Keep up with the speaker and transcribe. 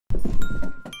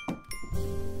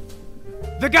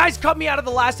The guys cut me out of the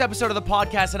last episode of the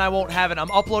podcast and I won't have it. I'm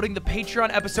uploading the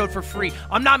Patreon episode for free.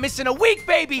 I'm not missing a week,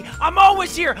 baby. I'm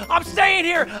always here. I'm staying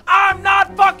here. I'm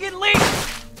not fucking leaving.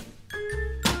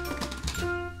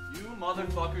 You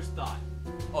motherfuckers thought.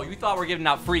 Oh, you thought we're giving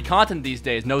out free content these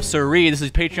days. No siree. This is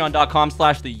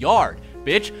patreon.com/theyard.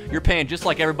 Bitch, you're paying just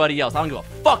like everybody else. I don't give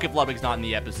a fuck if Ludwig's not in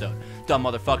the episode. Dumb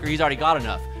motherfucker. He's already got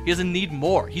enough. He doesn't need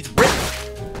more. He's rich.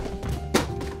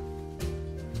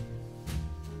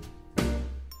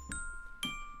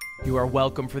 You are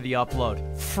welcome for the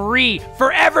upload. Free.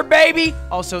 Forever, baby.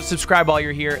 Also, subscribe while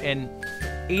you're here. And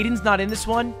Aiden's not in this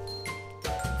one.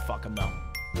 Fuck him, though.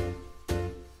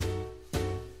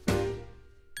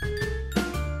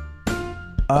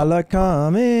 I like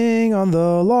coming on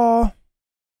the law.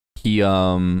 He,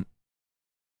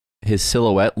 his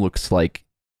silhouette looks like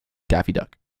Daffy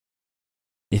Duck.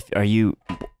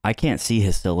 I can't see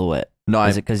his silhouette. No,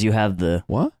 is it because you have the...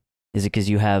 What? Is it because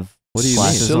you have... What do you mean?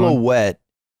 Silhouette.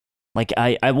 Like,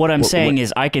 what I'm saying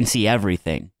is I can see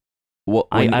everything. Well,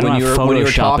 I don't have when you're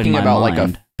Photoshop talking in my about like a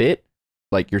mind. fit,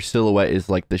 like your silhouette is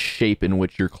like the shape in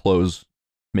which your clothes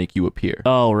make you appear.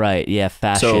 Oh, right. Yeah,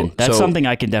 fashion. That's something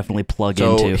I can definitely plug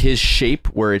so into. His shape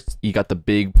where it's you got the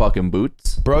big fucking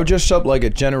boots. Bro just showed up like a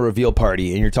gender reveal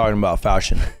party and you're talking about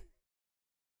fashion.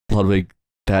 Ludwig,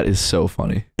 that is so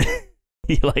funny.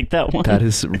 You like that one? That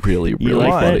is really, really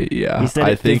like funny. that? Yeah.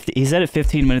 He said it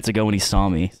 15 minutes ago when he saw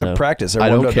me. So. Practice. I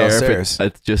don't care downstairs. if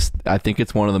it's just, I think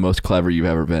it's one of the most clever you've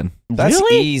ever been. That's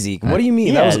really? easy. What do you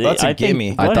mean? Yeah, That's a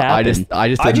gimme. I just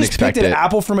didn't expect picked it. an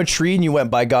apple from a tree and you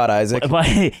went, by God, Isaac.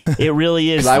 It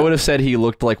really is. I would have said he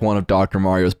looked like one of Dr.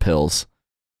 Mario's pills.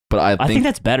 But I think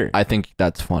that's better. I think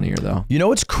that's funnier though. You know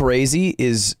what's crazy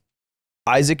is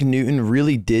Isaac Newton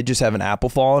really did just have an apple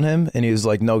fall on him. And he was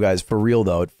like, no, guys, for real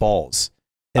though, it falls.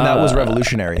 And that was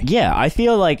revolutionary. Yeah, I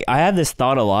feel like I have this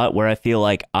thought a lot where I feel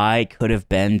like I could have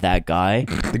been that guy.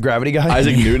 The gravity guy?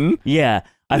 Isaac Newton? Yeah.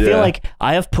 I feel like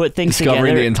I have put things Discovering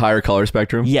together. the entire color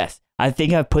spectrum? Yes. I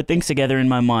think I've put things together in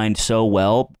my mind so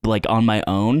well, like on my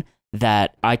own,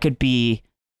 that I could be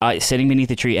sitting beneath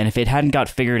a tree, and if it hadn't got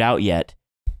figured out yet,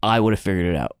 I would have figured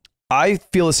it out. I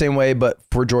feel the same way, but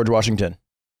for George Washington.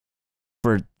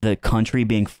 For the country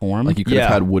being formed? Like you could have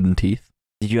had wooden teeth?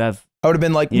 Did you have... I would have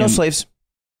been like, no slaves.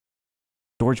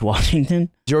 George Washington?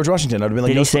 George Washington. I would have been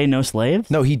like, Did he say no slaves?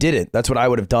 No, he didn't. That's what I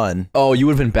would have done. Oh, you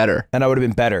would have been better. And I would have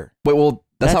been better. Wait, well,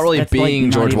 that's not really being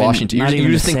like George Washington. You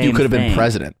just think you could have been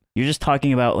president. You're just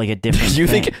talking about like a different You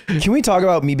think? Can we talk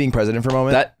about me being president for a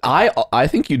moment? That I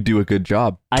think you'd do a good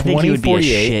job. I think you would be a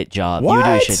shit job. What? You would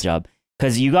do a shit job.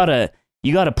 Because you gotta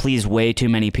please way too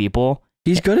many people.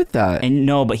 He's good at that. And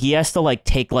no, but he has to like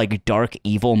take like dark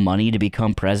evil money to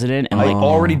become president. And I like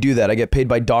already do that. I get paid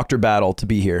by Dr. Battle to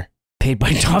be here. Paid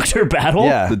by Dr. Battle?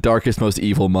 Yeah. The darkest, most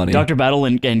evil money. Dr. Battle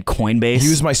and Coinbase. He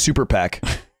was my super PAC.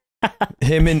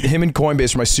 him and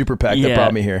Coinbase were my super PAC that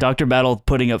brought me here. Dr. Battle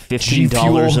putting up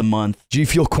 $15 a month. G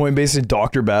Fuel, Coinbase, and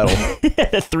Dr. Battle.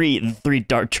 the three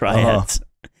dark triads.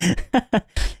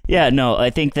 Yeah, no, I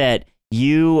think that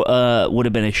you would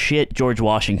have been a shit George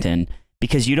Washington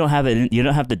because you don't have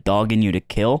the dog in you to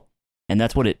kill, and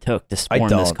that's what it took to spawn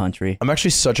this country. I'm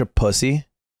actually such a pussy.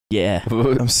 Yeah.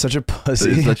 I'm such a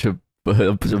pussy. Such a Done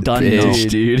bitch, no.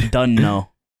 dude. Done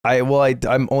no.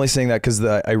 I'm only saying that because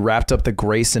I wrapped up the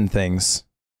Grayson things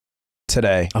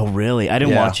today. Oh really? I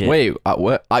didn't watch it. Wait,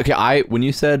 what? Okay, when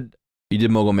you said you did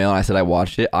Mogul Mail and I said I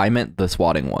watched it, I meant the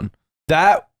swatting one.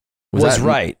 That was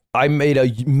right. I made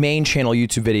a main channel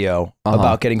YouTube video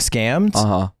about getting scammed.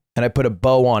 And I put a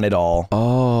bow on it all.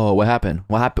 Oh, what happened?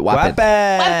 What happened?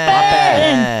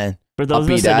 For those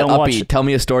of us that don't watch, tell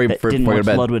me a story before you go to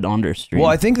bed. Ludwig Under stream.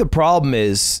 Well, I think the problem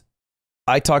is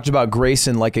I talked about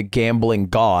Grayson like a gambling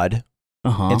god.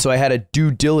 And so I had a due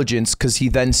diligence because he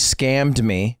then scammed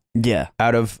me. Yeah.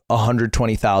 Out of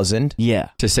 120,000. Yeah.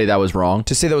 To say that was wrong?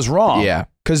 To say that was wrong. Yeah.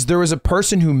 Because there was a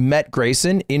person who met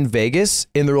Grayson in Vegas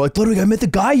and they were like, Ludwig, I met the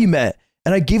guy you met.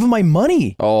 And I gave him my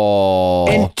money. Oh,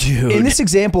 and dude. In this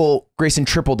example, Grayson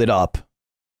tripled it up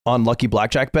on lucky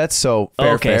blackjack bets. So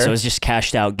fair. So it's just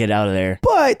cashed out, get out of there.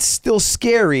 But still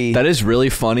scary. That is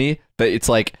really funny. That it's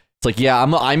like, yeah,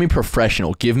 I'm a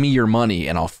professional. Give me your money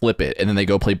and I'll flip it. And then they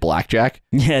go play blackjack.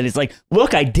 Yeah, and it's like,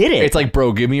 look, I did it. It's like,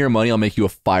 bro, give me your money. I'll make you a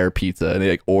fire pizza. And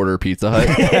they like order Pizza Hut.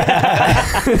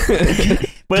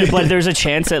 but there's a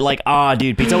chance that like,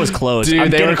 dude, pizza was closed.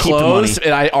 Dude, they were closed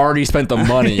and I already spent the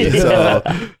money. So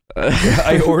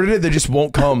I ordered it. They just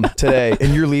won't come today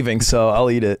and you're leaving. So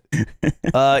I'll eat it.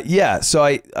 Yeah. So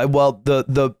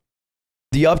the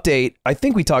update, I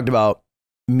think we talked about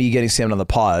me getting scammed on the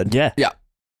pod. Yeah. Yeah.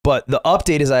 But the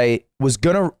update is I went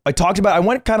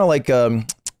kind of like,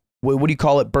 what do you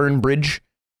call it? Burn bridge.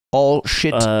 all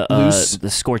shit loose, the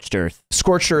scorched earth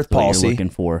policy. What you're looking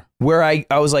for. Where I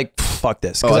was like, fuck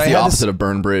this. Oh, it's I the had opposite of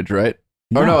burn bridge, right?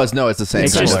 No. Or no, it's the same.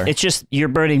 It's just you're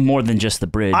burning more than just the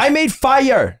bridge. I made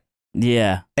fire.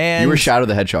 Yeah. And you were Shadow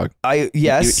the Hedgehog.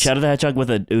 Yes. Shadow the Hedgehog with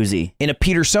a Uzi. In a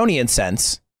Petersonian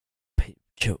sense.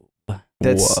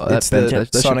 That's that's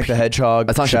Sonic the Hedgehog.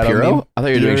 That's not Shadow Shapiro? meme. I thought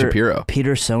you were doing Shapiro.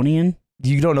 Petersonian?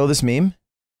 You don't know this meme?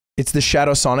 It's the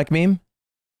Shadow Sonic meme.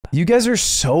 You guys are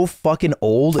so fucking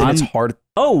old and it's hard.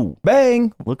 Oh!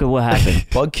 Bang! Look at what happened.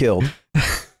 Bug killed.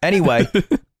 Anyway,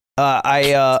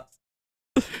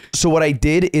 so what I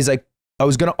did is I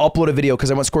was going to upload a video because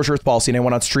I went Scorched Earth Policy and I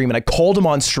went on stream and I called him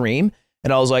on stream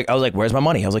and I was like, where's my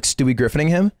money? I was like Stewie Griffining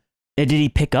him. And did he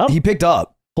pick up? He picked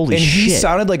up. Holy and shit. he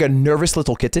sounded like a nervous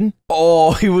little kitten.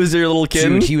 Oh, he was your little kid?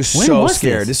 Dude, he was When so was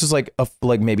scared. this? This was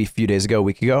like maybe a few days ago, a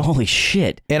week ago. Holy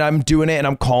shit. And I'm doing it and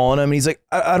I'm calling him and he's like,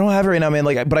 I don't have it right now, man.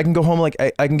 Like, but I can go home. Like,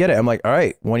 I can get it. I'm like, all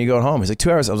right, when are you going home? He's like, 2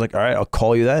 hours. I was like, all right, I'll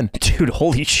call you then. Dude,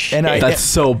 holy shit. And That's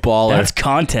so baller. That's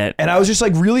content. And I was just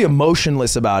like really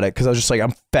emotionless about it because I was just like,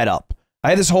 I'm fed up. I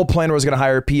had this whole plan where I was going to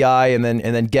hire a PI and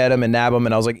then get him and nab him.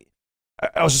 And I was like,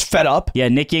 I was just fed up. Yeah,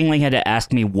 Nick Yingling had to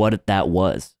ask me what that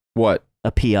was. What? A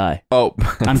PI. Oh.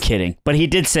 I'm kidding. But he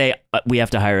did say we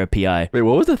have to hire a PI. Wait,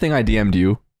 what was the thing I DM'd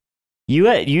you? You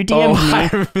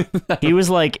DM'd me. He was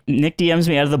like, Nick DMs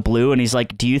me out of the blue and he's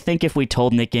like, do you think if we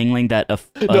told Nick Yingling that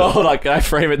No, hold on. Can I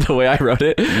frame it the way I wrote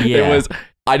it? Yeah. It was,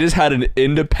 I just had an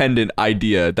independent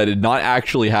idea that did not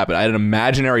actually happen. I had an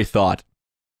imaginary thought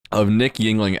of Nick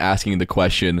Yingling asking the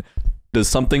question, does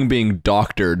something being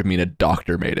doctored mean a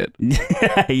doctor made it?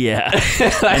 Yeah.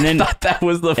 And then I thought that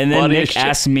was the And then Nick funniest shit.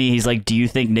 asked me, he's like, do you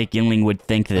think Nick Yingling would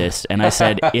think this? And I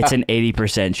said, it's an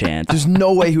 80% chance. There's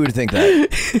no way he would think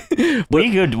that.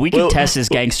 We could test this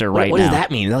gangster right now. What does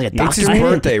that mean? Like a It's his doctor?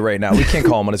 birthday right now. We can't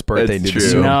call him on his birthday. That's dude. true.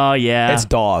 So No, yeah. it's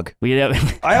dog. We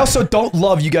I also don't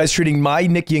love you guys treating my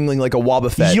Nick Yingling like a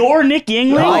Wobbuffet. Your Nick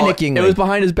Yingling? My Nick Yingling. It was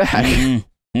behind his back. Mm-mm.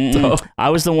 So- I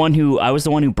was the one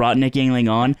who brought Nick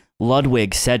Yingling on.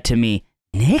 Ludwig said to me,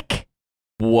 Nick?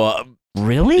 What?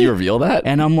 Really? You reveal that?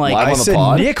 And I'm like, Live I on the said,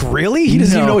 pod? Nick, really? He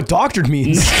doesn't No. even know what doctored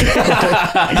means.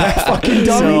 That fucking dummy.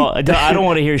 so I don't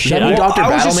want to hear shit. that Well, Dr. I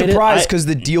was Battle just made it? surprised because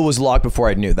the deal was locked before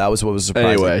I knew. That was what was surprising.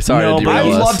 Anyway, sorry No, to but I've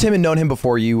derail us. loved him and known him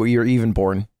before you were even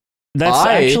born. That's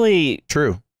actually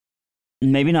True.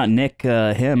 maybe not Nick,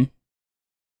 him.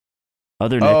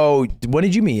 Other Nick. Oh, when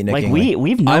did you meet Nick like Yingling?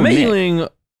 we've known I'm Nick. Yingling.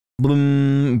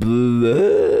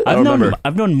 I don't remember.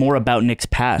 I've known more about Nick's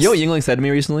past. You know what Yingling said to me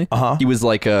recently? Uh-huh. He was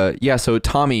like, yeah, so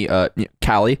Tommy,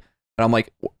 Callie. And I'm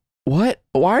like, what?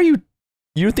 Why are you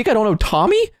think I don't know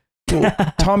Tommy?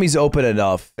 Tommy's open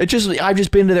enough. I've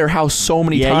just been to their house so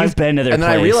many Yeah, times. you've been to their and then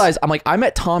I place. realized, I'm like, I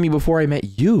met Tommy before I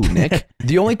met you, Nick.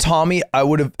 The only Tommy I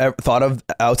would have ever thought of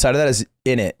outside of that is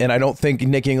in it. And I don't think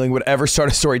Nick Yingling would ever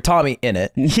start a story, Tommy in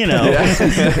it. You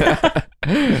know.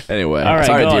 Anyway, All right,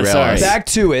 sorry to go on, derail sorry. us. Back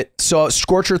to it. So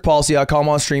Scorched Earth Policy, I call him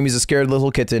on stream. He's a scared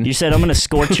little kitten. You said I'm gonna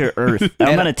scorch your earth.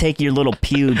 I'm gonna take your little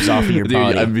pubes off of your Dude,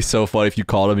 body. it'd be so funny if you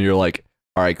called him and you're like,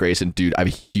 all right, Grayson, dude, I have a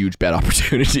huge bad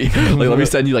opportunity. Like, let me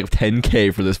send you like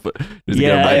 10K for this, but just to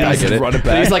get him right Yeah, back just in it. run it And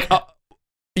back. he's like,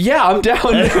 yeah, I'm down.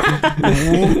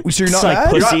 So you're not Psych mad?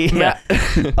 pussy.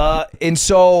 Yeah. And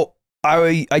so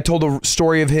I told a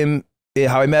story of him,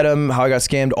 how I met him, how I got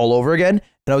scammed all over again.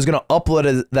 And I was going to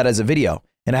upload that as a video.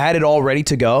 And I had it all ready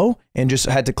to go and just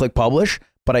had to click publish.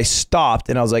 But I stopped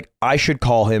and I was like, I should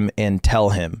call him and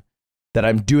tell him that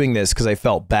I'm doing this because I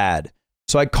felt bad.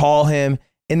 So I call him.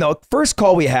 And the first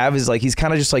call we have is like, he's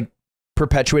kind of just like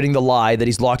perpetuating the lie that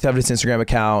he's locked out of his Instagram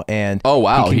account. And Oh,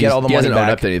 wow. he can get all the he money hasn't owned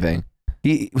back. up to anything.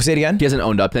 Say it again? He hasn't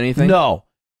owned up to anything? No.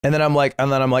 And then I'm like,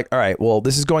 all right, well,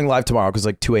 this is going live tomorrow because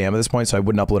like 2 a.m. at this point, so I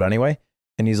wouldn't upload anyway.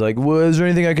 And he's like, well, is there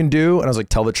anything I can do? And I was like,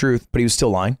 tell the truth. But he was still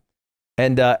lying.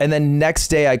 And then next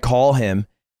day I call him.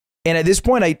 And at this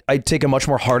point, I take a much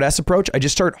more hard ass approach. I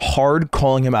just start hard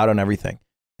calling him out on everything.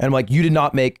 And I'm like, you did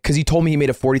not make, because he told me he made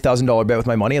a $40,000 bet with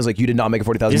my money. I was like, you did not make a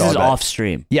 $40,000 bet. This is off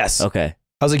stream. Yes. Okay.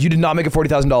 I was like, you did not make a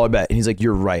 $40,000 bet. And he's like,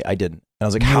 you're right, I didn't. And I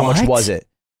was like, how much What? was it?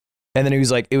 And then he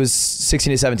was like, it was 16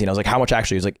 to 17. I was like, how much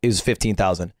actually? He was like, it was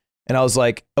 15,000. And I was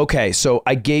like, okay, so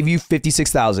I gave you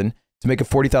 56,000 to make a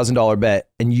 $40,000 bet,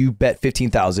 and you bet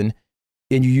 15,000,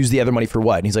 and you used the other money for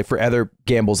what? And he's like, for other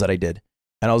gambles that I did.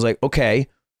 And I was like, okay,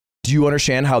 do you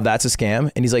understand how that's a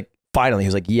scam? And he's like, finally, he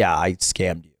was like, yeah, I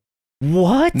scammed you.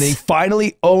 What? And then he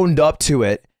finally owned up to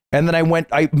it. And then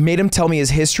I made him tell me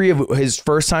his history of his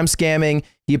first time scamming.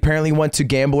 He apparently went to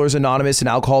Gamblers Anonymous and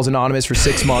Alcoholics Anonymous for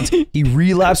 6 months. He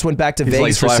relapsed, went back to He's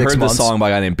Vegas like, for so 6 I heard months. this song by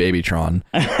a guy named Babytron.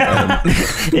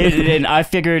 And I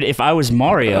figured if I was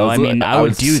Mario, I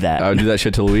would do that. I would do that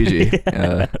shit to Luigi.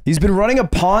 He's been running a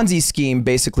Ponzi scheme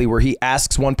basically where he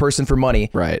asks one person for money.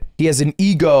 Right. He has an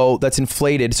ego that's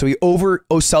inflated, so he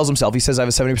sells himself. He says, I have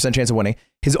a 70% chance of winning.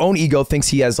 His own ego thinks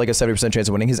he has like a 70% chance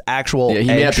of winning. His actual He edge,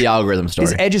 made up the algorithm story.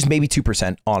 his edge is maybe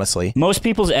 2%, honestly. Most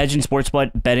people's edge in sports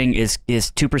betting is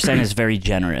 2% is very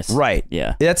generous. Right.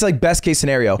 Yeah. That's like best case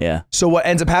scenario. Yeah. So what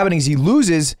ends up happening is he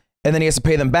loses, and then he has to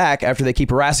pay them back after they keep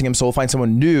harassing him. So we'll find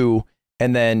someone new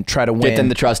and then try to win. Get them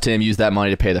to trust him, use that money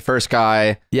to pay the first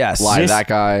guy. Yes. Lie to that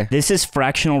guy. This is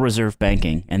fractional reserve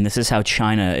banking, and this is how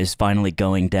China is finally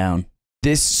going down.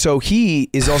 So he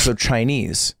is also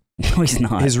Chinese. No, he's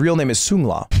not. His real name is Sung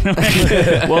La.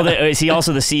 Well, is he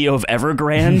also the CEO of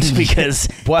Evergrande? Because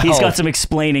Well, he's got some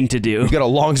explaining to do. He's got a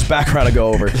long background to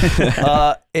go over.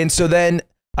 And so then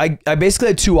I basically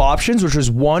had 2 options, which was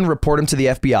one, report him to the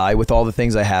FBI with all the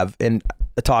things I have, and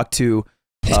talk to.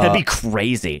 That'd be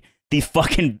crazy. The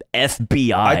fucking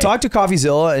FBI. I talked to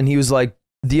CoffeeZilla, and he was like,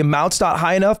 the amount's not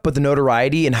high enough, but the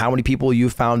notoriety and how many people you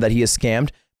found that he has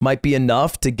scammed might be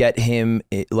enough to get him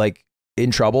like in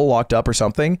trouble, locked up or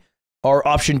something. Or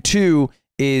option 2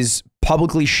 is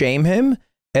publicly shame him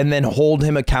and then hold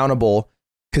him accountable,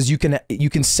 because you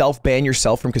can self-ban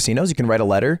yourself from casinos. You can write a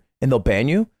letter and they'll ban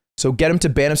you. So get him to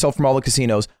ban himself from all the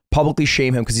casinos, publicly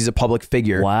shame him because he's a public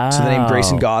figure. Wow. So the name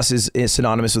Grayson Goss is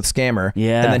synonymous with scammer.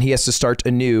 Yeah. And then he has to start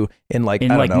anew in I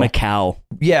don't know. Macau.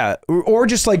 Yeah. Or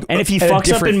just like And if he at a fucks up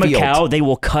different in field. Macau, they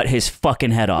will cut his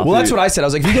fucking head off. Well, that's what I said. I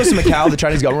was like, if he goes to Macau, the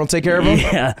Chinese government will take care of him.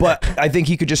 Yeah. But I think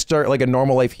he could just start like a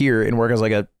normal life here and work as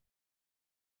like a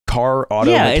car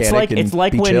auto mechanic. It's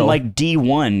like be when chill. like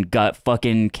D1 got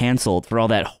fucking canceled for all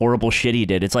that horrible shit he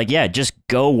did. It's like, yeah, just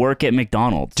go work at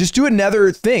McDonald's. Just do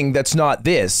another thing that's not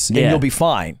this, and Yeah. you'll be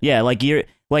fine. Yeah, like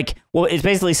it's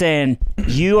basically saying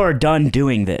you are done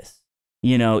doing this.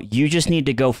 You know, you just need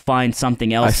to go find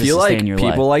something else I to feel sustain like your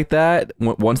people life. like that,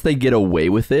 once they get away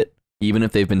with it, even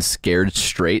if they've been scared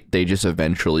straight, they just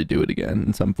eventually do it again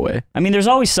in some way. I mean, there's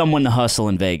always someone to hustle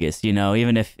in Vegas, you know,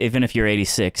 even if you're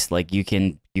 86, like you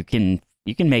can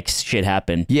make shit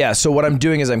happen. Yeah, so what I'm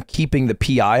doing is I'm keeping the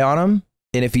PI on him,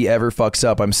 and if he ever fucks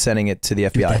up, I'm sending it to the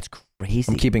FBI. Dude, that's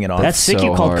crazy. I'm keeping it on. That's sick. so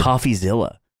You called hard.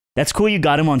 CoffeeZilla. That's cool. You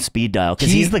got him on speed dial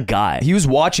because he's the guy. He was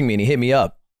watching me, and he hit me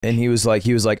up, and he was like,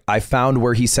 I found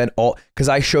where he sent all, because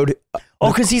I showed.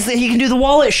 Because he can do the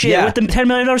wallet shit Yeah. with the $10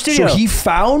 million studio. So he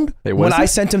found Wait, what when is I it?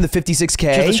 sent him the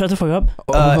 56K. Shut the fuck up.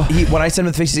 When I sent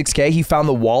him the 56K, he found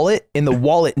the wallet, and the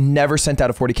wallet never sent out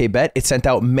a 40K bet. It sent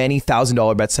out many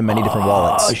 $1,000 bets to many different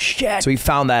wallets. Oh shit. So he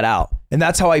found that out, and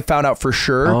that's how I found out for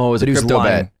sure. Oh, it was that a he crypto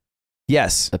lying. bet.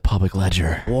 Yes. The public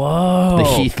ledger. Whoa. The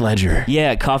Heath ledger.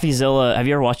 Yeah, CoffeeZilla. Have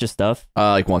you ever watched his stuff?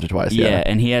 Like once or twice, Yeah, yeah.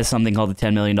 and he has something called the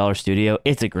 $10 million studio.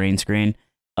 It's a green screen.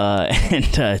 And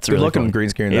it's Good really looking cool. green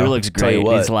screen. It though. looks Tell you great.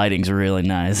 what. Its lighting's really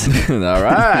nice. All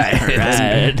right.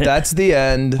 Right. That's the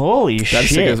end. Holy That's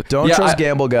shit. sick. Don't Yeah, trust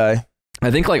Gamble guy. I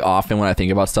think like often when I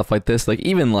think about stuff like this, like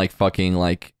even like fucking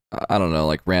like I don't know,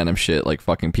 like random shit, like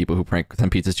fucking people who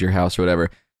send pizzas to your house or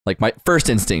whatever. Like my first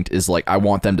instinct is like I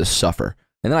want them to suffer,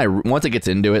 and then once it gets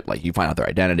into it, like you find out their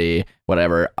identity,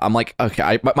 whatever. I'm like,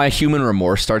 okay, my human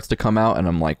remorse starts to come out, and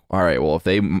I'm like, all right, well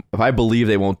if I believe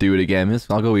they won't do it again,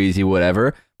 I'll go easy,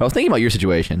 whatever. But I was thinking about your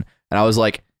situation, and I was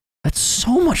like, that's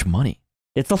so much money.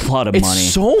 It's a lot of It's money.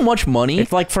 so much money.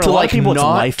 It's like for a to lot like of people, it's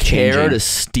not life care changing. to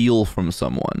steal from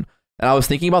someone. And I was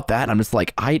thinking about that, and I'm just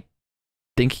like, I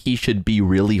think he should be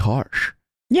really harsh.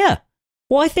 Yeah.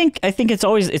 Well, I think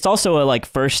it's also a like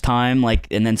first time, like,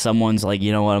 and then someone's like,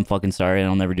 you know what, I'm fucking sorry, and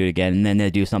I'll never do it again. And then they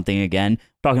do something again.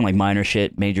 We're talking like minor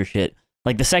shit, major shit.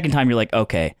 Like the second time, you're like,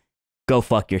 okay, go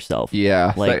fuck yourself.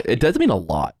 Yeah, Like- it does mean a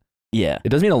lot. Yeah. It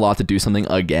does mean a lot to do something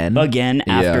again. Again,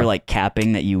 after Yeah. like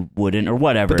capping that you wouldn't or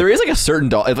whatever. But there is like a certain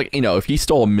dollar. It's like, you know, if he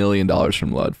stole $1 million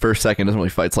from Lud, first second doesn't really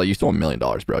fight. It's like you stole $1 million,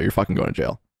 bro. You're fucking going to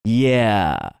jail.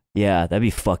 Yeah. Yeah. That'd be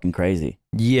fucking crazy.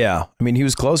 Yeah. I mean, he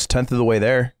was close, 10th of the way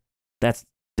there. That's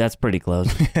pretty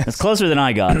close. That's closer than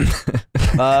I got.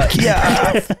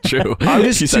 Yeah. True. I'm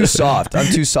just He too said- soft. I'm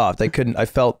too soft. I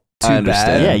felt too I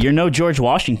understand. bad. Yeah, you're no George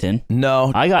Washington.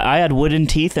 No. I had wooden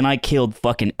teeth and I killed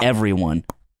fucking everyone.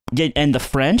 Yeah, and the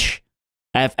French,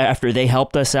 after they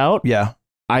helped us out, Yeah.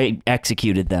 I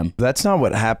executed them. That's not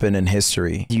what happened in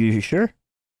history. Do you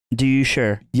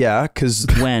sure? Yeah, because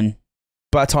When?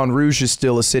 Baton Rouge is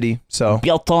still a city, so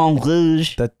Baton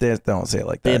Rouge. they don't say it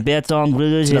like The that. Baton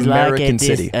Rouge It's an is like American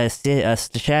city. a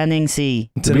shining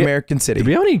sea. It's an Did we- American city. Did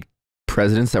we have any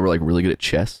presidents that were like really good at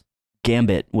chess?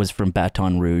 Gambit was from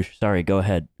Baton Rouge. Sorry, go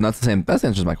ahead. Not the same. That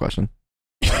answers my question.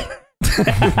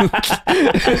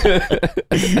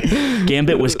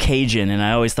 Gambit was Cajun, and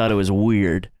I always thought it was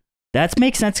weird. That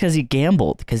makes sense because he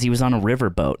gambled, because he was on a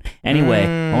riverboat. Anyway,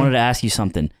 I wanted to ask you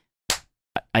something.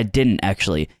 I didn't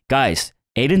actually. Guys,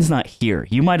 Aiden's not here.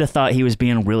 You might have thought he was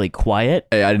being really quiet.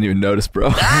 Hey, I didn't even notice, bro.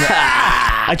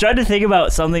 I tried to think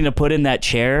about something to put in that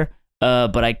chair,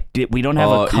 but we don't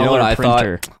have a color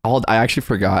printer. I actually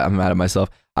forgot. I'm mad at myself.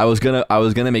 I was gonna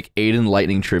make Aiden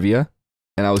lightning trivia,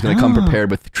 and I was gonna come prepared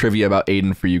with trivia about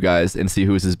Aiden for you guys and see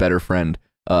who is his better friend.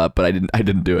 But I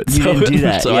didn't do it. You didn't do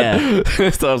that, so yeah.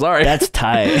 So I'm sorry. That's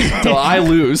tight. So I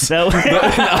lose.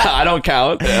 I don't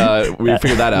count. We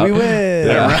figured that out. We win.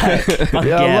 Yeah. Right. Fuck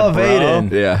Yeah, I love bro.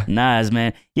 Aiden. Yeah. Nice,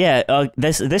 man. Yeah,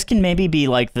 this can maybe be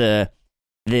like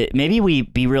maybe we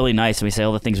be really nice and we say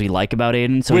all the things we like about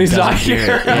Aiden, so When he he's doesn't not hear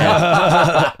here. it.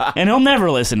 Yeah. And he'll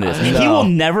never listen to this. He will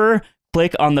never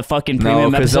click on the fucking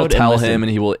premium No, because episode. they'll tell and listen. him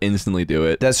and he will instantly do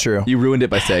it. That's true. You ruined it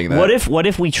by saying that. What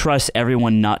if we trust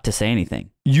everyone not to say anything?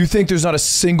 You think there's not a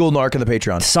single narc in the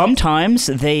Patreon? Sometimes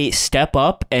they step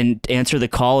up and answer the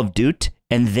call of duty,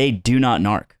 and they do not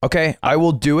narc. Okay, I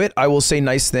will do it. I will say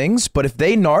nice things, but if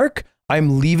they narc,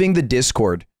 I'm leaving the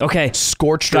Discord. Okay,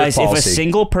 Scorched earth guys, if a policy.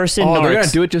 single person Oh, they're gonna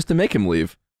narcs, do it just to make him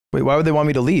leave. Wait, why would they want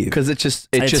me to leave? Because it's just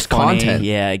funny. content.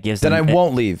 Yeah, it gives Then I them.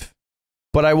 won't leave.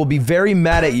 But I will be very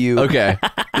mad at you Okay.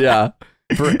 Yeah.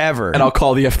 forever. And I'll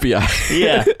call the FBI.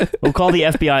 Yeah, we'll call the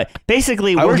FBI.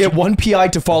 Basically, I will we're get one PI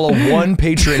to follow one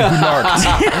patron who narked.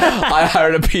 I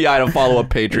hired a PI to follow a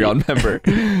Patreon member.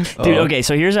 Dude, okay,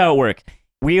 so here's how it works.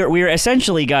 We are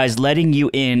essentially, guys, letting you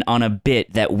in on a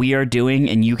bit that we are doing,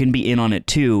 and you can be in on it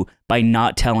too by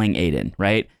not telling Aiden,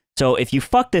 right? So if you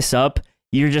fuck this up,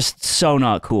 you're just so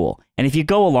not cool. And if you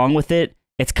go along with it,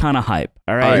 it's kind of hype,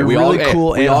 all right? You're we really all,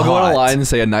 cool we and all go on hot. a line and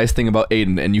say a nice thing about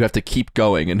Aiden, and you have to keep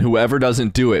going, and whoever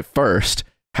doesn't do it first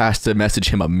has to message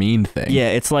him a mean thing. Yeah,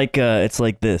 it's like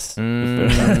this.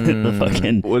 The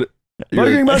fucking... What?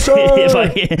 Fucking message!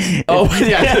 Oh,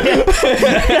 yeah.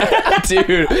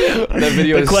 Dude, that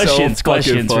video The is questions so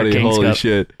fucking for funny. King's Holy Cup.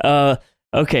 shit.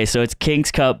 Okay, so it's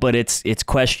King's Cup, but it's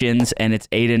questions, and it's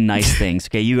Aiden nice things.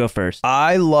 Okay, you go first.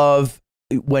 I love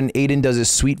when Aiden does his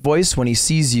sweet voice when he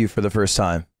sees you for the first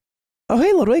time. Oh,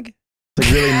 hey, Ludwig. It's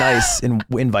like really nice and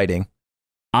inviting.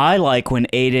 I like when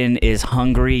Aiden is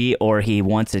hungry or he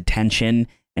wants attention,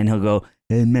 and he'll go,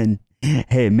 hey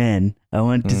man, I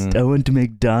want to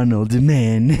McDonald's,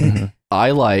 man.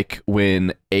 I like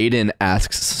when Aiden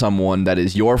asks someone that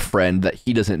is your friend that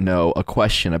he doesn't know a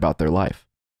question about their life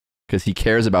because he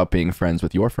cares about being friends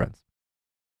with your friends.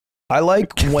 I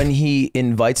like when he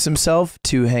invites himself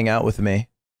to hang out with me.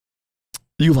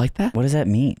 You like that? What does that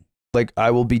mean? Like,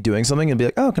 I will be doing something and be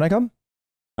like, oh, can I come?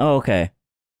 Oh, okay.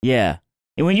 Yeah.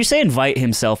 And when you say invite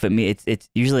himself, it's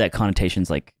usually that connotation's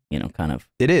like, kind of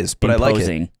It is, but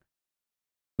imposing.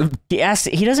 I like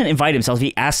it. He doesn't invite himself,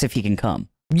 he asks if he can come,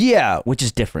 Yeah, which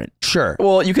is different. sure.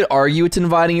 Well, you could argue it's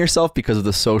inviting yourself because of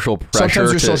the social pressure Sometimes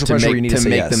there's social pressure where you need to say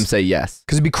make yes. them say yes.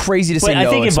 Because it'd be crazy to say But no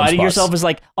I think in some inviting spots. yourself is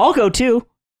like, I'll go too.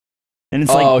 And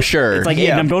it's Oh, like, sure. it's like,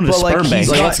 Yeah, Aiden, I'm going to the but, like, sperm bank. he's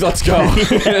Like, not- let's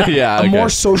go. Yeah, a okay. more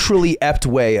socially apt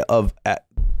way of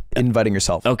inviting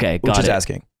yourself. Okay, which got is it.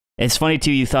 asking. It's funny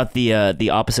too. You thought the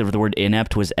opposite of the word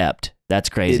inept was ept. That's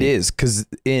crazy. It is because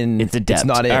It's adept. It's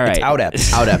not in. All It's right. out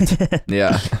apt. Out apt.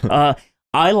 Yeah.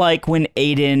 I like when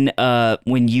Aiden,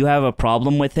 when you have a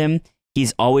problem with him,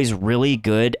 he's always really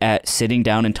good at sitting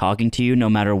down and talking to you, no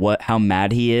matter how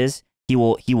mad he is. He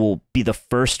will be the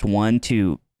first one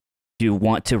to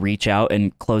want to reach out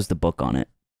and close the book on it.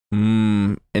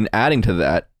 And adding to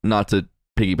that, not to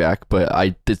piggyback, but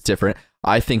it's different.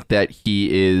 I think that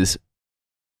he is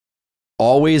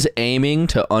always aiming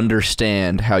to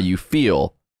understand how you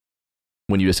feel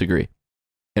when you disagree,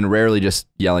 and rarely just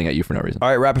yelling at you for no reason. All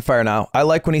right, rapid fire now. I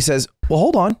like when he says, "Well,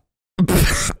 hold on."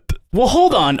 Well,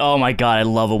 hold on. Oh my god, I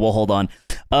love it. Well, hold on.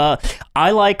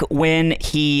 I like when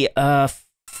he 5,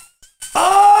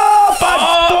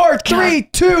 4, 3,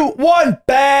 2, 1,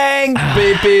 bang!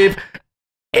 Beep beep.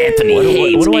 Anthony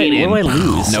hates what do Aiden. I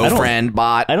lose? No friend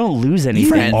bot. I don't lose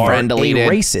anything. Friend A deleted.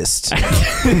 racist.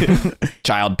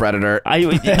 Child predator. I'm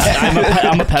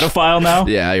a pedophile now.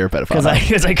 Yeah, you're a pedophile.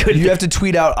 Because I couldn't. You have to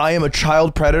tweet out, "I am a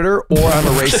child predator" or "I'm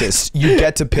a racist." You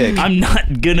get to pick. I'm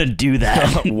not gonna do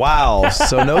that. Wow.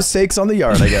 So no stakes on the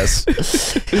yard, I guess.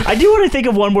 I do want to think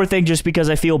of one more thing just because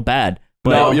I feel bad.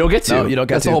 But No, you don't get to. No, you don't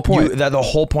get That's to. the whole point. The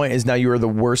whole point is now you are the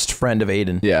worst friend of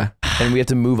Aiden. Yeah. And we have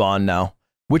to move on now.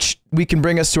 Which we can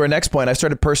bring us to our next point. I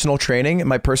started personal training, and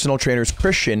my personal trainer is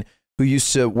Christian, who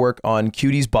used to work on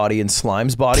Cutie's body and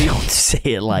Slime's body. Don't say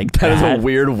it like That that. is a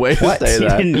weird way to say He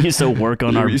that. didn't used to work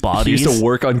on our bodies. He used to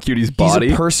work on Cutie's He's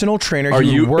body. a personal trainer. Are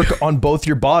He you- would work on both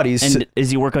your bodies. And does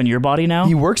he work on your body now?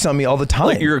 He works on me all the time.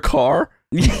 Like your car?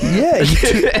 Yeah,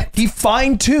 he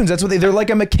fine tunes. That's what they're like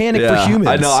a mechanic for humans.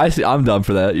 I know. I see. I'm done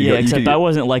for that. Yeah, except I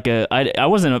wasn't like I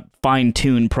wasn't a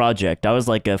fine-tuned project. I was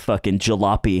like a fucking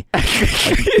jalopy.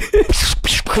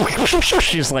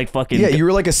 Just like fucking. Yeah, you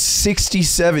were like a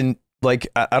 67. Like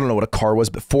I don't know what a car was,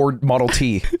 but Ford Model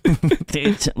T.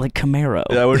 It's like Camaro.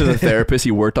 I went to the therapist. He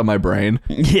worked on my brain.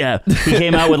 Yeah, he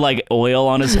came out with like oil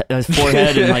on his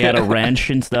forehead and like had a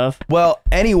wrench and stuff. Well,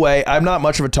 anyway, I'm not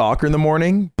much of a talker in the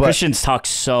morning, but Christians talk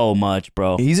so much,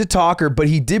 bro. he's a talker. But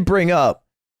he did bring up.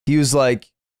 He was like,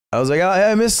 I was like,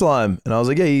 I miss Slime, and I was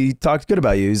like, yeah, he talked good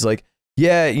about you. He's like,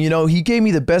 yeah, you know, he gave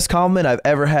me the best compliment I've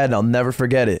ever had, and I'll never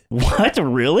forget it. What,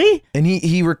 really? And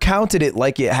he recounted it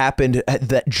like it happened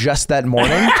just that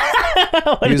morning.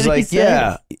 He was like,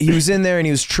 yeah, he was in there and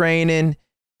he was training,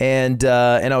 and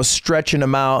I was stretching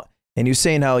him out, and he was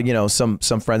saying how, you know, some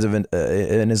friends of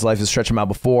in his life have stretched him out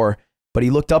before, but he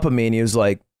looked up at me and he was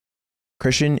like,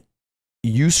 Christian,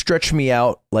 you stretch me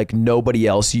out like nobody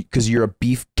else because you're a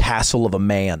beef castle of a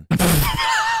man.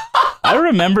 I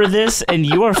remember this, and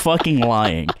you are fucking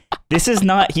lying. This is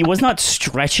not. He was not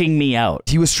stretching me out.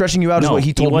 He was stretching you out, is what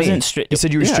he told me. He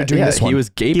said you were doing this one. He was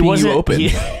gaping you open.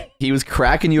 He was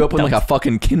cracking you open like a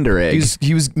fucking Kinder egg.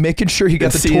 He was making sure he got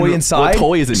And the seeing toy inside what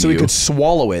toy is in so he you. could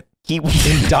swallow it He,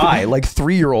 and die like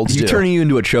 3-year-olds do. He's turning you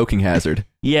into a choking hazard.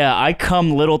 yeah, I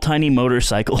come little tiny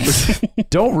motorcycles.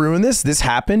 Don't ruin this. This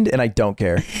happened, and I don't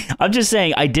care. I'm just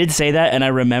saying, I did say that, and I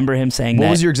remember him saying that.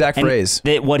 What was your exact and phrase?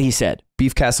 What he said.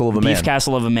 Beef castle of a man. Beef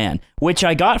Castle of a Man, which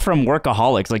I got from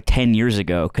Workaholics like 10 years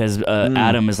ago, because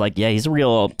Adam is like, yeah, he's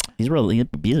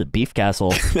a beef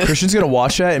castle. Christian's gonna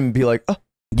watch that and be like, oh,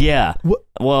 Yeah. What?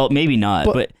 Well, maybe not,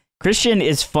 What? but Christian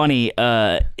is funny.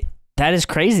 That is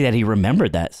crazy that he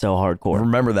remembered that so hardcore.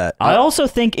 remember that. I also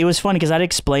think it was funny because I'd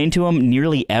explain to him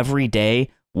nearly every day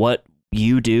what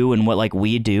you do and what like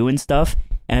we do and stuff.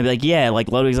 And I'd be like, yeah,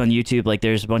 like Ludwig's on YouTube, like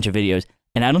there's a bunch of videos.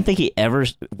 And I don't think he ever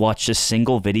watched a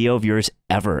single video of yours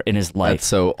ever in his life. That's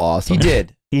so awesome. He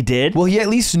did. He did? Well, he at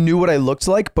least knew what I looked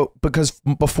like, but because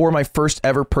before my first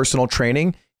ever personal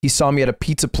training, he saw me at a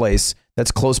pizza place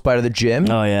that's close by to the gym.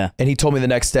 Oh, yeah. And he told me the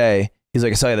next day, he's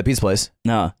like, I saw you at the pizza place.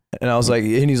 No. And I was like,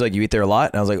 and he's like, you eat there a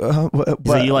lot? And I was like,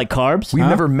 So you like carbs? We've huh?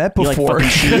 never met You like before. fucking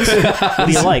cheese? What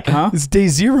do you like, huh? It's day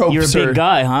 0, You're a sir. big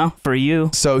guy, huh? For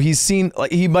you. So he's seen,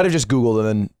 like, he might have just Googled and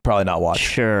then probably not watched.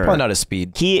 Sure. Probably not his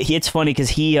speed. He it's funny because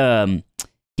he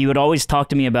would always talk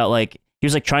to me about like he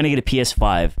was like trying to get a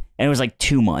PS5 and it was like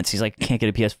 2 months. He's like, I can't get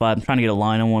a PS5. I'm trying to get a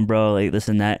line on one, bro. Like this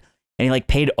and that. And he like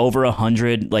paid over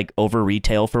 100 like over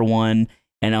retail for one.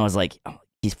 And I was like, oh,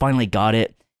 he's finally got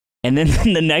it. And then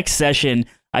in the next session,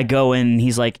 I go in and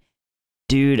he's like,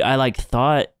 dude, I like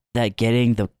thought that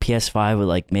getting the PS5 would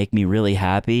like make me really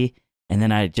happy. And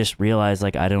then I just realized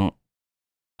like I don't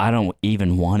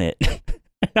even want it.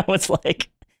 And I was like,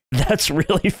 that's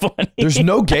really funny. There's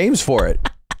no games for it.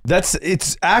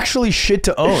 It's actually shit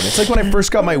to own. It's like when I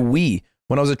first got my Wii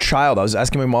when I was a child. I was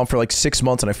asking my mom for like 6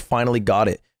 months and I finally got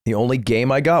it. The only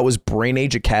game I got was Brain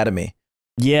Age Academy.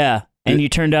 Yeah. And you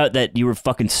turned out that you were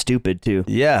fucking stupid too.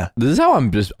 Yeah. This is how I'm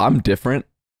different.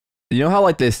 You know how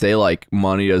like they say like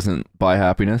money doesn't buy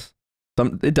happiness?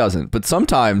 It doesn't. But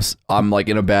sometimes I'm like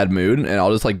in a bad mood and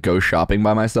I'll just like go shopping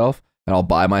by myself and I'll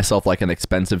buy myself like an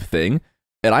expensive thing.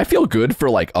 And I feel good for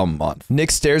like a month.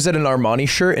 Nick stares at an Armani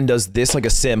shirt and does this like a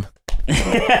sim.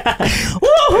 Woohoo!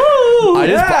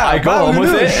 I go home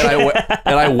with it Babush.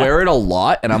 and I wear it a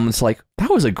lot and I'm just like, that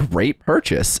was a great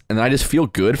purchase. And then I just feel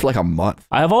good for like a month.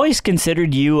 I've always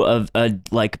considered you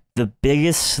like the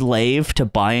biggest slave to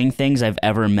buying things I've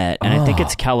ever met. And I think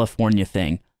it's a California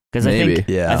thing. Because I think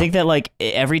Yeah. I think that like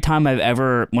every time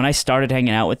when I started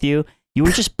hanging out with you, you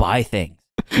would just buy things.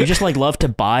 You just like love to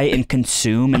buy and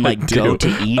consume and like go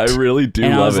to eat. I really do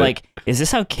And love I was it. like, is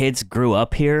this how kids grew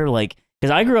up here? Like,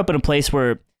 because I grew up in a place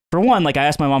where, for one, like I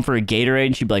asked my mom for a Gatorade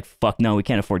and she'd be like, fuck no, we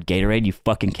can't afford Gatorade. You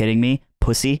fucking kidding me?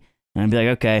 Pussy. And I'd be like,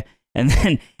 okay. And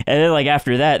then like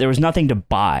after that, there was nothing to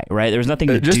buy, right? There was nothing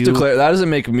to just do. to clear, that doesn't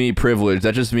make me privileged.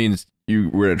 That just means you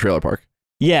were in a trailer park.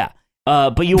 Yeah.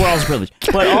 But you were also privileged.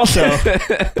 But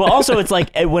also it's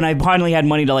like when I finally had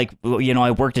money to like, you know,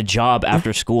 I worked a job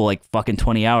after school, like fucking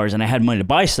 20 hours and I had money to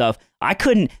buy stuff.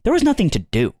 There was nothing to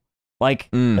do like,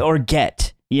 or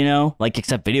get, you know, like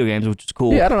except video games, which is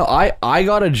cool. Yeah, I don't know. I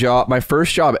got a job. My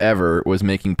first job ever was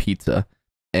making pizza.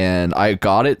 And I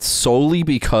got it solely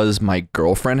because my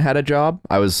girlfriend had a job.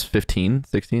 I was 15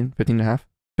 and a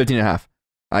half.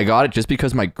 I got it just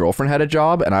because my girlfriend had a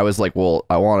job, and I was like, well,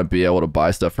 I want to be able to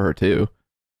buy stuff for her too.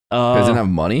 Because I didn't have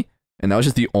money, and that was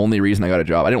just the only reason I got a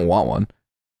job. I didn't want one.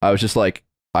 I was just like,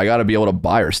 I got to be able to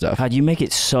buy her stuff. God, you make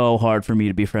it so hard for me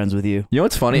to be friends with you. You know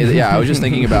what's funny? Yeah, I was just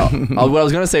thinking about what I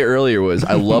was gonna say earlier was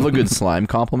I love a good slime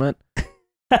compliment.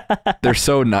 They're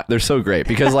so great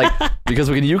because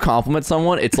when you compliment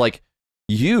someone, it's like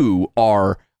you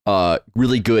are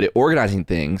really good at organizing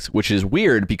things, which is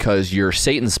weird because you're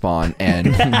Satan spawn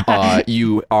and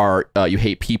you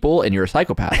hate people and you're a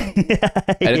psychopath.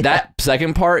 And that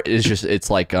second part is just it's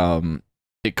like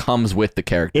it comes with the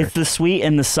character. It's the sweet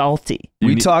and the salty.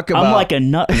 We talk about. I'm like a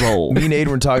nut roll. Me and Aiden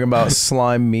were talking about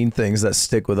slime mean things that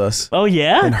stick with us. Oh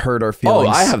yeah, and hurt our feelings.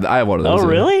 Oh, I have one of those. Oh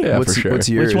really? Yeah, what's, for sure. What's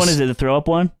yours? Which one is it? The throw up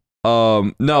one?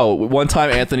 No. One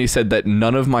time Anthony said that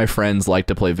none of my friends like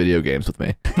to play video games with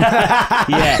me.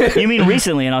 Yeah. You mean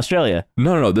recently in Australia?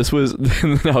 No. This was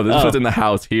was in the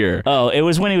house here. Oh, it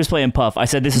was when he was playing Puff. I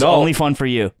said, "This is only fun for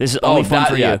you. This is only fun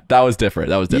for you." That was different.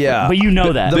 Yeah, but you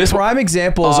know that. The prime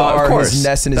examples are his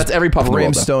Ness and his That's every Puff in the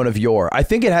world, Brimstone of yore. I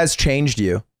think it has changed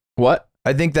you. What?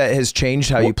 I think that has changed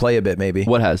how you play a bit. Maybe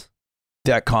what has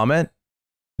that comment?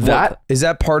 That is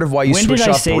that part of why you when switched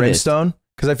off say Brimstone?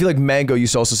 Because I feel like Mango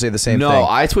used to also say the same thing. No,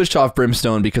 I switched off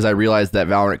Brimstone because I realized that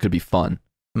Valorant could be fun.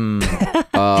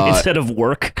 Instead of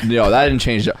work. No, that didn't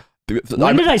change.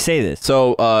 When did I say this?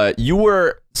 So you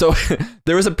were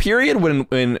there was a period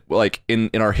when like in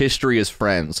our history as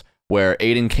friends where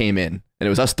Aiden came in and it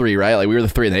was us three, right? Like we were the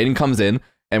three, and Aiden comes in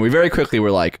and we very quickly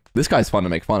were like, this guy's fun to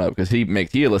make fun of because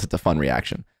he elicits a fun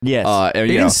reaction. Yes. And,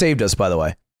 Aiden saved us, by the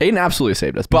way. Aiden absolutely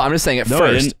saved us. But I'm just saying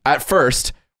at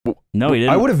first. No, he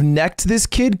didn't. I would have necked this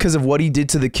kid because of what he did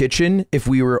to the kitchen if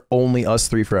we were only us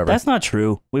three forever. That's not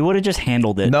true. We would have just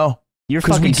handled it. No. You're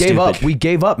fucking we gave stupid. up. We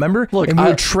gave up, remember? Look, and we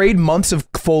would trade months of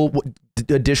full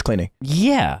dish cleaning.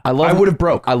 Yeah. I would have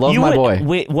broke. I love my boy.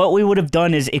 What we would have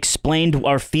done is explained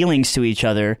our feelings to each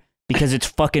other because it's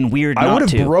fucking weird not to. I would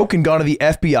have broke and gone to the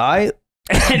FBI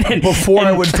before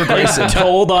I went to Grayson.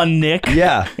 Told on Nick.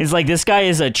 Yeah. It's like, this guy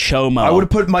is a chomo. I would have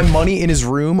put my money in his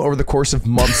room over the course of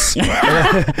months.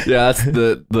 Yeah, that's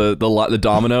the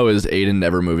domino is Aiden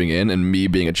never moving in and me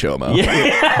being a chomo.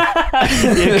 Yeah.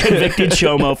 Convicted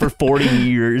chomo for 40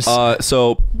 years.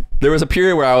 So there was a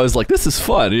period where I was like, this is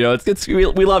fun. You know,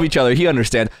 we love each other. He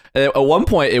understands. And at one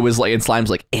point, it was like, and Slime's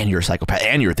like, and you're a psychopath,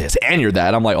 and you're this, and you're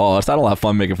that. I'm like, oh, I don't have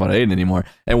fun making fun of Aiden anymore.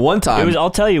 And one time, I'll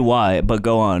tell you why, but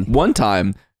go on. One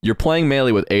time, you're playing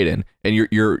Melee with Aiden, and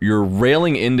you're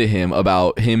railing into him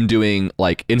about him doing,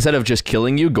 like, instead of just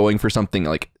killing you, going for something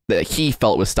like that he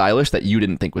felt was stylish that you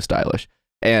didn't think was stylish.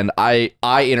 And I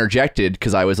interjected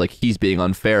because I was like, he's being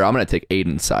unfair. I'm gonna take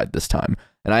Aiden's side this time.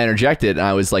 And I interjected, and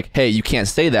I was like, hey, you can't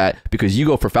say that because you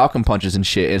go for Falcon punches and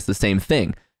shit, and it's the same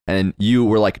thing. And you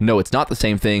were like, no, it's not the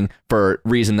same thing for a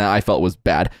reason that I felt was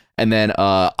bad. And then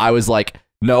I was like,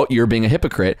 no, you're being a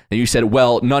hypocrite. And you said,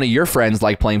 well, none of your friends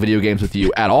like playing video games with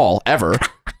you at all, ever.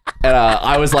 And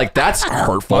I was like, that's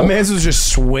hurtful. My man's was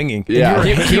just swinging. Yeah,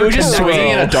 he was just swinging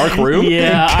in a dark room.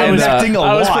 Yeah, I was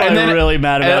probably really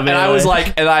mad about it. And I was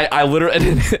like, and I literally,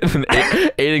 and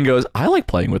Aiden goes, I like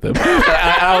playing with him. And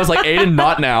I was like, Aiden,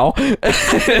 not now.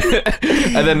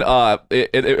 And then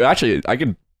actually, I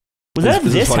could. Was that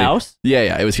this house?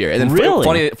 Yeah, it was here. And then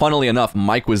really? Funnily enough,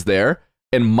 Mike was there.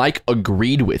 And Mike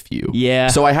agreed with you. Yeah.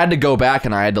 So I had to go back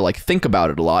and I had to like think about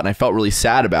it a lot. And I felt really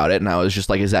sad about it. And I was just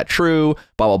like, is that true?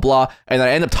 Blah, blah, blah. And then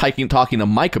I ended up talking to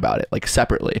Mike about it, like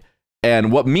separately.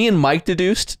 And what me and Mike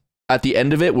deduced at the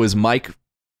end of it was Mike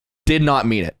did not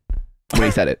mean it when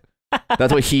he said it.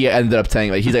 That's what he ended up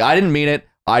saying. Like, he's like, I didn't mean it.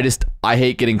 I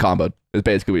hate getting comboed. Is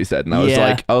basically what he said. And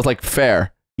I was like,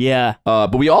 fair. Yeah.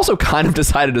 But we also kind of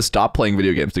decided to stop playing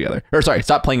video games together. Or sorry,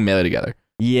 stop playing Melee together.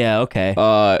 Yeah, okay.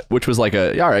 Which was like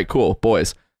all right, cool,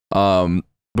 boys. But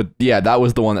yeah, that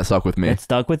was the one that stuck with me. It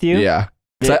stuck with you? Yeah.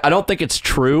 I don't think it's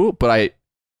true, but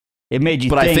it made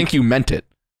you think. I think you meant it.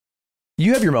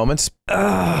 You have your moments, but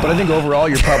I think overall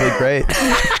you're probably great.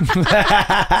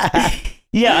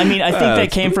 Yeah, I mean, I think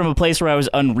that came from a place where I was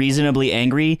unreasonably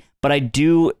angry, but I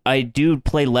do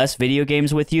play less video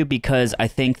games with you because I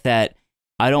think that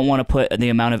I don't want to put the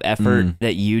amount of effort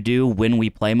that you do when we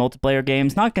play multiplayer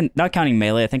games. Not counting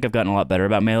Melee. I think I've gotten a lot better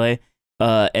about Melee.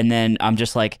 And then I'm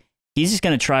just like, he's just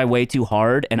going to try way too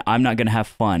hard, and I'm not going to have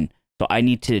fun. So I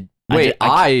need to... Wait,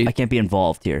 I can't be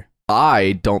involved here.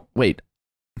 I don't... Wait.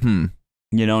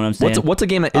 You know what I'm saying? What's a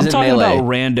game that isn't Melee? I'm talking Melee? about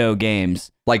rando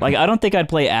games. Like I don't think I'd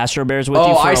play Astro Bears with you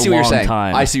for a long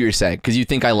time. I see what you're saying. Because you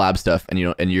think I lab stuff, and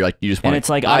you're like, you just want. And it's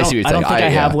like, I don't think I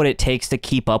have what it takes to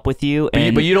keep up with you.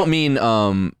 But you don't mean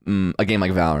a game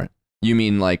like Valorant. You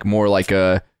mean like more like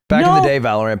a Back in the day,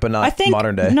 Valorant, but not I think,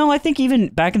 modern day. No, I think even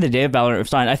back in the day of Valorant was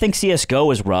fine. I think CSGO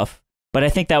was rough, but I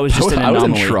think that was just an I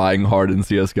anomaly. wasn't trying hard in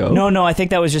CSGO. No, I think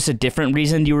that was just a different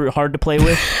reason you were hard to play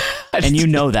with, and you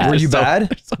know that. Were you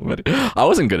bad? I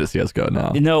wasn't good at CSGO,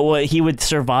 no. No, well, he would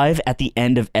survive at the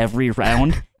end of every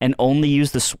round and only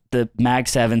use the Mag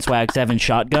 7, Swag 7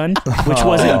 shotgun, which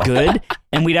wasn't good.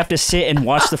 And we'd have to sit and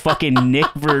watch the fucking Nick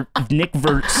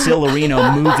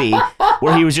Vercillerino movie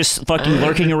where he was just fucking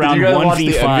lurking around Did you guys watch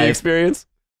 1v5. the MV experience?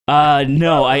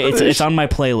 No, it's on my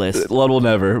playlist. Lud will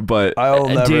never, but I'll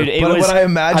never. Dude, it but was- what I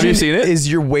imagine Have you seen it?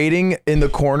 is you're waiting in the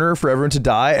corner for everyone to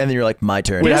die, and then you're like, my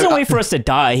turn. He doesn't wait for us to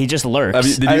die. He just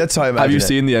lurks. That's how I imagine have you it.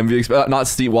 seen the MV experience? Not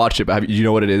see, watch it, but do you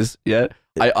know what it is yet?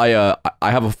 I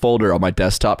have a folder on my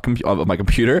desktop of my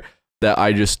computer that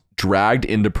I just dragged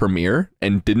into Premiere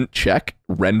and didn't check,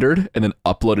 rendered, and then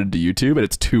uploaded to YouTube, and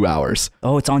it's 2 hours.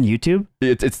 Oh, it's on YouTube?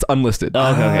 It's unlisted.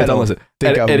 Oh, okay. It's unlisted.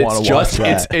 think I and wanna it's just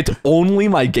watch that. it's only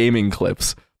my gaming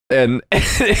clips. And And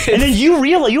then you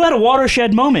had a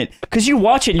watershed moment because you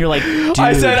watch it and you're like, dude.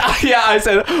 I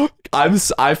said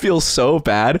I feel so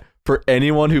bad for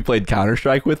anyone who played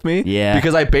Counter-Strike with me. Yeah.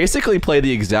 Because I basically play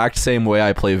the exact same way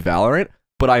I play Valorant,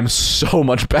 but I'm so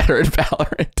much better at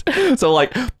Valorant. So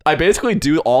like I basically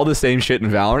do all the same shit in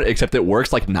Valorant, except it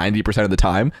works like 90% of the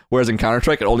time, whereas in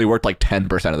Counter-Strike it only worked like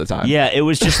 10% of the time. Yeah, it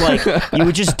was just like you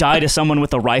would just die to someone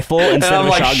with a rifle instead And I'm of a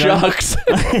like, shotgun. shucks.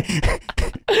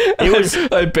 It was.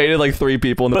 I baited like 3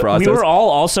 people in the But process. we were all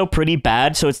also pretty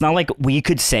bad, so it's not like we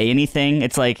could say anything.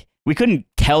 It's like we couldn't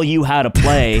tell you how to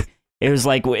play. It was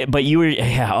like, but you were.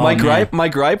 Yeah, oh, my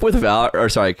gripe with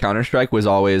Counter-Strike was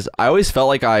I always felt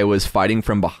like I was fighting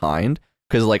from behind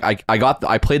because like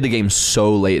I played the game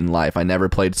so late in life. I never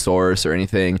played Source or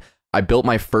anything. I built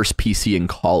my first PC in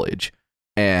college,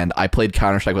 and I played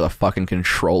Counter-Strike with a fucking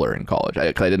controller in college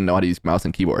because I didn't know how to use mouse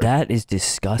and keyboard. That is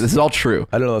disgusting. This is all true.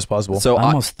 I don't know that's possible. So I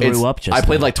almost threw up just I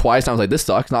played now. like twice, and I was like, this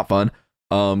sucks, not fun.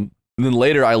 And then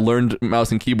later I learned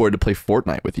mouse and keyboard to play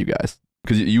Fortnite with you guys.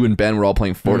 Because you and Ben were all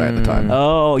playing Fortnite at the time.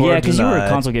 Oh, yeah, because you were a Fortnite.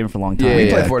 console gamer for a long time. Yeah, We yeah,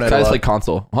 played yeah. Fortnite a I just lot. played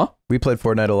console. Huh? we played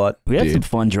Fortnite a lot. We had some Dude,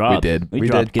 fun drops. did. We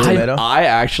dropped did. good. Tomato. I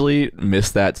actually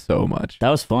missed that so much.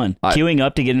 That was fun. Queuing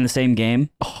up to get in the same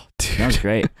game. Oh, dude. That was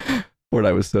great.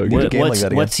 Fortnite was so What- good. a game like that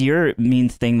again. What's your mean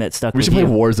thing that stuck We with should play you?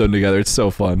 Warzone together. It's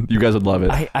so fun. You guys would love it.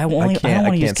 I I don't want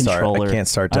to use can't start. controller. I can't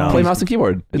start I don't down. play mouse and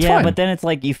keyboard. It's yeah, fine. but then it's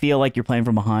like you feel like you're playing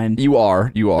from behind. You are.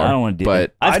 I don't want to do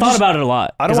but that. I've I thought just- about it a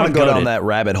lot. I don't 'cause want I'm to go down goated. that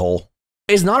rabbit hole.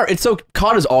 it's not. It's so.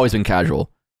 COD has always been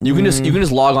casual. You can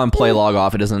just log on, play, log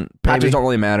off. It doesn't. Patches Maybe. don't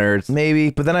really matter. It's, Maybe,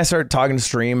 but then I start talking to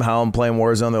stream how I'm playing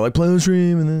Warzone. They're like, play on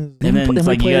stream, and then And then Then it's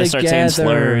we like you play gotta start saying together.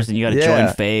 slurs and you gotta Yeah.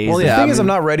 join phase. Well, the yeah, thing I is, I'm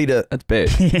mean- not ready to. that's big.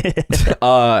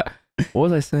 What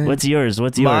was I saying? What's yours?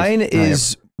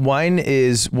 Mine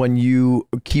is when you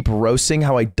keep roasting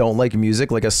how I don't like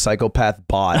music like a psychopath Oh,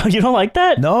 bot. you don't like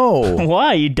that? No,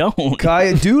 Why? You don't?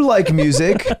 I do like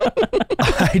music.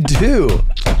 I do,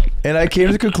 and I came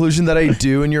to the conclusion that I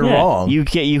do, and you're Yeah, wrong. You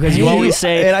can't because you always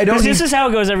say. And I don't 'cause this need- is how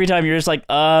it goes every time. You're just like,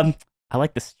 I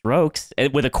like the Strokes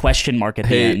with a question mark at the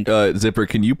Hey, end. Zipper,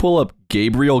 can you pull up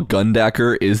Gabriel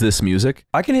Gundacker? Is this music?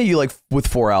 I can hit you like with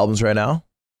 4 albums right now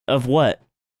Of what?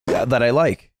 that I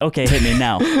like. Okay, hit me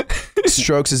now.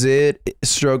 Strokes is it.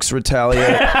 Strokes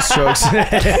retaliate. Strokes.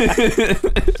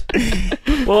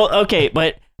 Well, okay,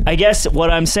 but I guess what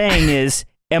I'm saying is,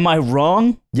 am I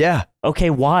wrong? Yeah, Okay,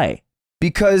 why?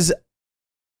 because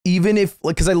even if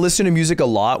because I listen to music a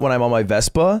lot when I'm on my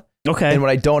Vespa, Okay, and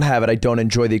when I don't have it, I don't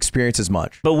enjoy the experience as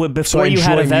much. but before I you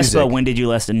had a enjoy Vespa, music. when did you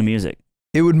listen to music?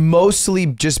 It would mostly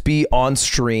just be on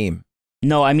stream.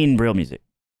 No, I mean real music,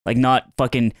 like not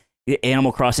fucking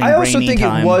Animal Crossing. I also Brainy think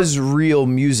time. it was real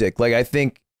music. Like I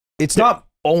think it's not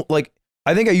like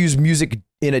I think I use music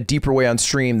in a deeper way on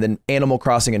stream than Animal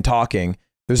Crossing and talking.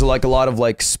 There's like a lot of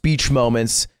like speech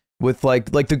moments with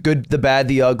like the good, the bad,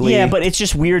 the ugly. Yeah, but it's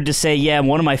just weird to say. Yeah,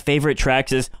 one of my favorite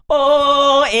tracks is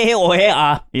oh eh oh eh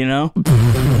ah. You know,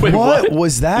 Wait, what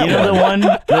was that? you know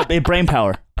the one, Brain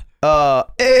Power.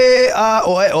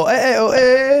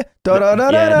 Da, da, da,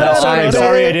 Yeah, da, no, da, sorry, da,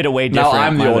 sorry, da. I did it way Now different.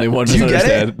 I'm the My only bad. one Do who you get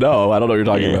it? understand. No, I don't know what you're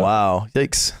talking about. Wow,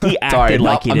 yikes! He acted Sorry,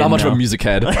 like he I'm not didn't much know. of a music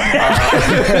head.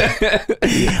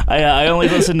 I only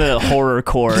listen to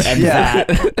horrorcore and Yeah.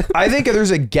 that. I think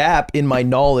there's a gap in my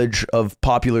knowledge of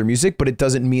popular music, but it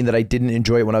doesn't mean that I didn't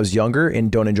enjoy it when I was younger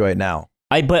and don't enjoy it now.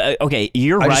 Okay,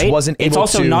 you're I right. just wasn't It's able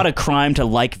also to- not a crime to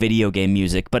like video game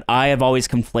music, but I have always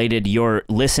conflated your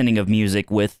listening of music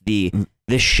with the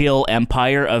shill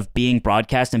empire of being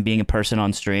broadcast and being a person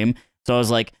on stream. So I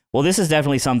was like, well, this is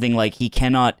definitely something like he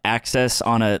cannot access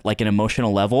on an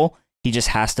emotional level. He just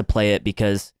has to play it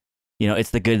because You know,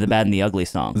 it's the good, the bad, and the ugly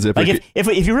song. Zipper Like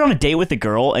if you were on a date with a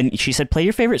girl and she said, "Play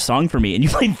your favorite song for me," and you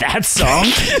played that song,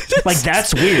 like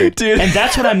that's weird, Dude. And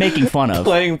that's what I'm making fun of.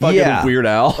 Playing fucking Weird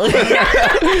Al.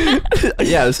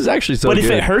 Yeah, this is actually so But good.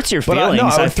 if it hurts your But, no,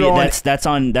 feelings, I I would feel throw that's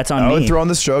on I me. would throw on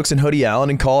the Strokes and Hoodie Allen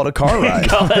and call it a car ride.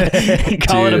 call it a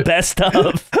Dude. best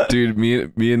of. Dude, me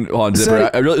and hold on,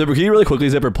 Zipper. Zipper, can you really quickly,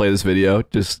 Zipper, play this video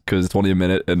just because it's only a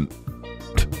minute and.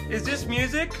 Is this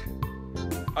music?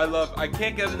 I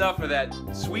can't get enough of that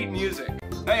sweet music.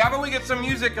 Hey, how about we get some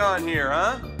music on here,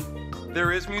 huh?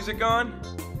 There is music on?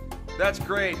 That's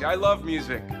great. I love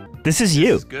music. This is This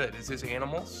you. is good. Is this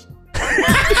animals?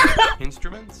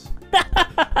 Instruments?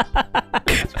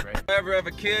 That's great. If I ever have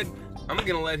a kid, I'm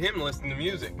gonna let him listen to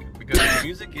music because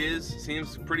music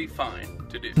seems pretty fine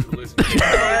to do. To listen to. I'm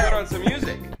gonna put on some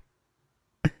music.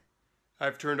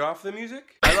 I've turned off the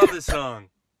music. I love this song.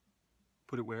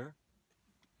 Put it where?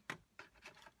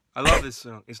 I love this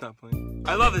song. It's not playing.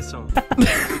 I love this song.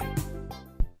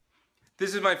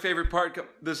 This is my favorite part.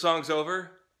 The song's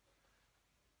over.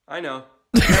 I know.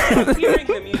 I'm hearing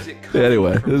the music coming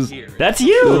Anyway, from this is- here. That's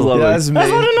you. That's me.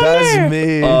 That's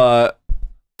me.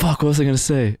 Fuck, what was I gonna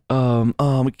say?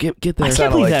 Get there. I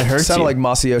can't believe that hurts Sounded you. like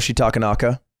Masayoshi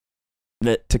Takanaka.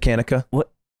 Takanika.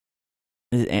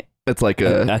 It's like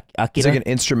a. He's like an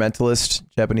instrumentalist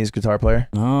Japanese guitar player.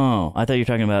 Oh, I thought you were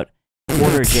talking about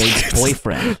Porter Jade's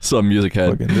boyfriend. Some music head.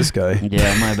 Look at this guy.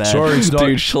 Yeah, my bad. Sorry, it's not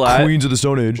Dude, Schlatt. Queens of the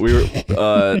Stone Age. We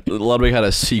were Ludwig had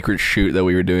a secret shoot that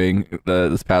we were doing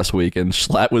this past week, and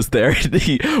Schlatt was there.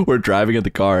 We're driving in the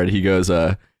car, and he goes,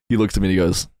 he looks at me and he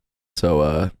goes, "So,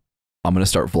 I'm gonna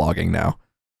start vlogging now."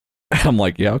 I'm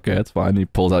like, "Yeah, okay, that's fine." He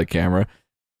pulls out a camera,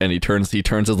 and he turns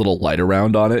his little light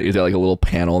around on it. He's got like a little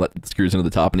panel that screws into the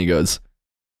top, and he goes,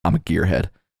 "I'm a gearhead."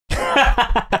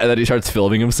 And then he starts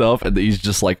filming himself, and he's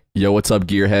just like, "Yo, what's up,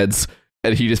 gearheads?"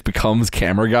 And he just becomes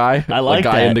camera guy. I like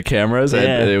guy that. into cameras.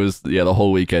 Yeah. And it was the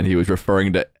whole weekend he was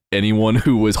referring to anyone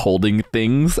who was holding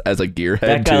things as a gearhead.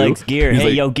 That guy too. likes gear. He's Hey,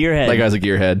 like, yo, gearhead. That guy's a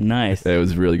gearhead. Nice. It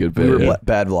was a really good bit. We were yeah.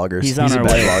 bad vloggers. He's on He's our a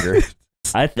bad way.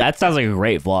 vlogger. That sounds like a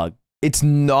great vlog. It's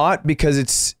not because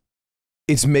it's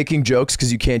making jokes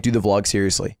because you can't do the vlog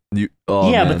seriously.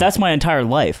 Oh, yeah, man. but that's my entire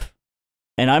life.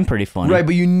 And I'm pretty funny. Right,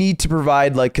 but you need to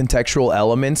provide like contextual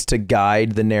elements to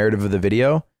guide the narrative of the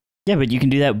video. Yeah, but you can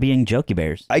do that being Jokey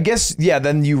Bears. I guess, yeah,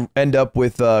 then you end up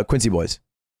with Quincy Boys.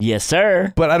 Yes,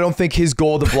 sir. But I don't think his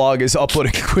goal of the vlog is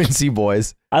uploading Quincy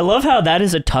Boys. I love how that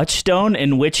is a touchstone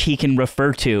in which he can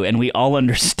refer to, and we all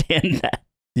understand that.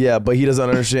 Yeah, but he doesn't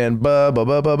understand. Ba ba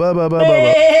ba ba ba ba ba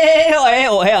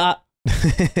ba.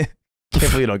 Can't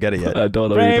believe you don't get it yet. I don't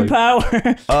know. Brain power.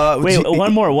 Wait,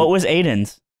 one more. What was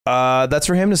Aiden's? That's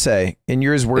for him to say. And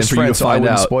you're his worst And for you friend, to so I find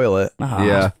wouldn't out. spoil it. Oh,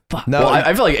 Yeah. Fuck. No, Well,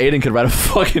 I feel like Aiden could write a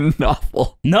fucking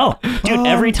novel. No, dude.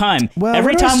 Every time, well,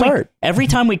 every where do I time start? every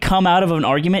time we come out of an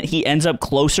argument, he ends up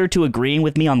closer to agreeing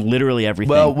with me on literally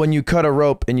everything. well, when you cut a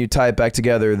rope and you tie it back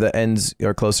together, the ends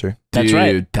are closer. That's Dude,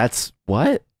 right. That's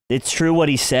what? It's true what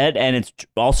he said, and it's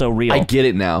also real. I get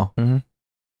it now.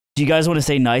 Do you guys want to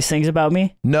say nice things about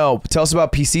me? No, tell us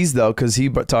about PCs though, because he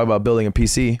talked about building a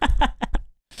PC.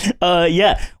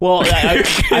 Yeah. Well, I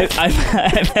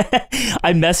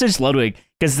messaged Ludwig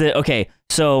because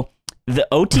so the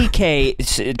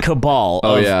OTK cabal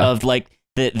of like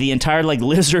the entire like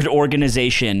lizard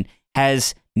organization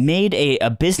has made a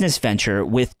business venture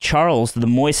with Charles the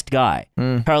Moist guy,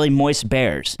 Charlie Moist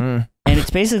Bears, and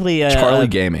it's basically Charlie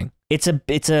Gaming. It's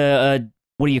a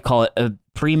what do you call it? A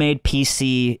pre-made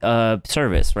PC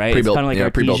service, right? Pre-built, It's kind of like yeah,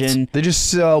 pre-built. Artesian. They just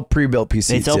sell pre-built PCs.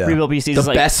 They sell pre-built PCs. The It's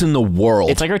like, best in the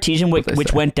world. it's like Artesian, which they say.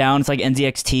 went down. It's like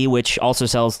NZXT, which also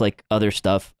sells like other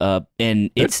stuff. And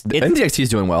it's NZXT is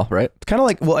doing well, right? Kind of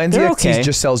like, well, They're NZXT okay.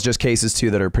 just sells just cases too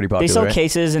that are pretty popular. they sell right?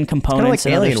 cases and components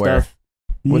like and other Alienware. stuff.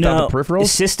 Without the peripherals?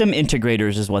 System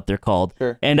integrators is what they're called.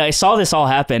 Sure. And I saw this all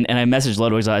happen, and I messaged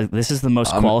Ludwig. I was like, this is the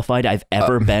most qualified I've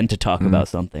ever been to talk about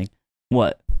something.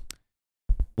 What?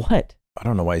 What? I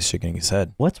don't know why he's shaking his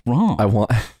head. What's wrong?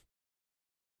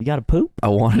 You got to poop? I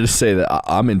wanted to say that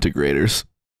I'm integrators.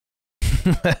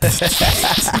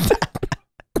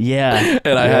 Yeah.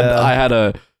 And I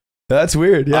had That's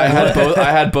weird. Yeah, I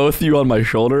had both of you on my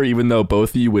shoulder, even though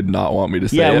both of you would not want me to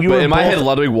say Yeah, it. we But were in my both- head,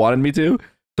 Ludwig wanted me to.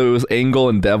 So it was Angle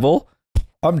and Devil.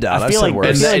 I'm down. I I feel said like,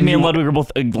 worse. me And and you- Ludwig are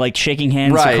both like shaking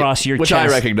hands Right. across your which chest.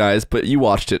 I recognize, but you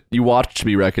watched it. You watched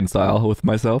me reconcile with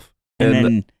myself.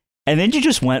 And then you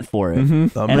just went for it.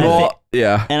 Mhm. I'm and I gonna- thi-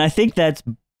 yeah. And I think that's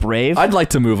brave. I'd like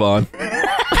to move on.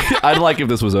 I'd like if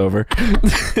this was over.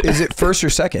 Is it first or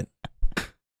second?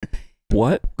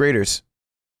 What? Graders.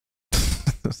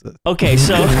 Okay,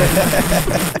 so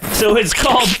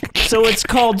it's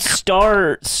called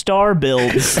Star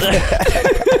Builds.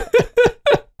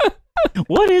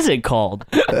 What is it called?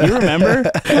 You remember?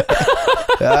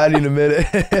 I need a minute.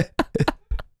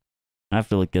 I have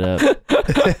to look it up.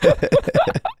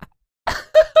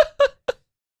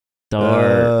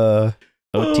 Star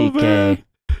OTK.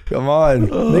 Come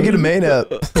on, make it a main app.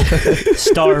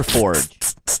 Starforge.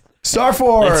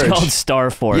 Starforge. It's called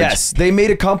Starforge. Yes, they made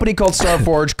a company called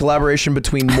Starforge, collaboration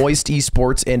between Moist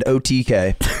Esports and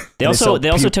OTK. They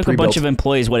also took a bunch of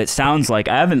employees. What it sounds like,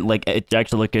 I haven't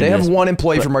actually looked at. They have one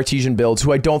employee from Artesian Builds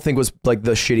who I don't think was like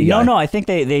the shitty guy. No, I think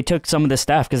they took some of the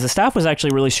staff because the staff was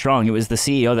actually really strong. It was the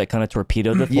CEO that kind of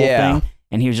torpedoed the whole thing,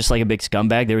 and he was just like a big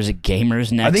scumbag. There was a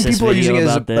Gamers Nexus. I think people are using it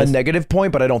as a negative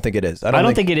point, but I don't think it is. I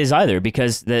don't think it is either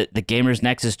because the Gamers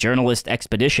Nexus journalist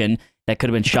expedition that could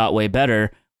have been shot way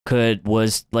better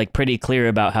was like pretty clear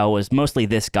about how it was mostly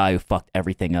this guy who fucked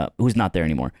everything up, who's not there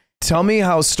anymore. Tell me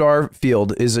how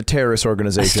Starfield is a terrorist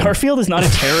organization. Starfield is not a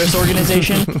terrorist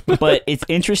organization, but it's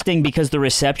interesting because the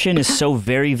reception is so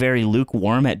very, very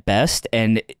lukewarm at best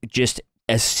and just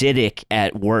acidic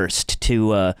at worst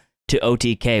to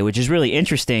OTK, which is really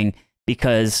interesting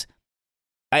because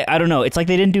I don't know. It's like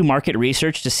they didn't do market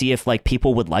research to see if like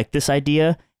people would like this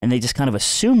idea, and they just kind of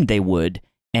assumed they would,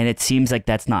 and it seems like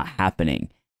that's not happening.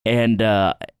 And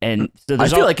so I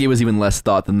feel like it was even less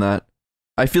thought than that.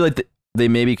 I feel like they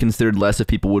maybe considered less if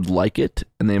people would like it,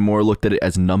 and they more looked at it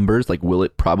as numbers, like will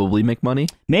it probably make money?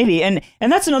 Maybe, and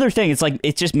that's another thing. It's like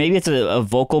it's just maybe it's a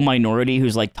vocal minority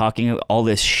who's like talking all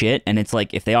this shit, and it's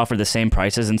like if they offer the same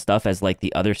prices and stuff as like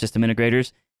the other system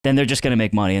integrators, then they're just gonna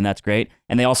make money, and that's great.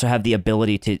 And they also have the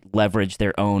ability to leverage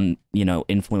their own,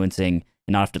 influencing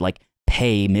and not have to like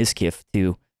pay Mizkif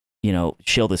to,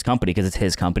 shill this company because it's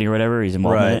his company or whatever. He's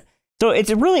involved in it. So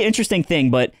it's a really interesting thing,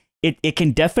 but it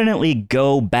can definitely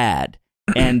go bad.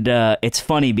 And it's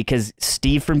funny because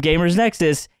Steve from Gamers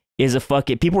Nexus is a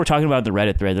fucking... People were talking about the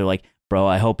Reddit thread. They're like, bro,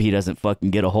 I hope he doesn't fucking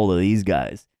get a hold of these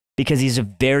guys. Because he's a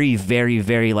very, very,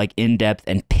 very like in-depth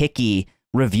and picky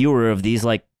reviewer of these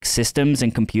like systems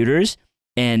and computers.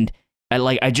 And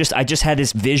I just had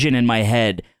this vision in my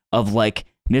head of like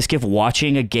Mizkif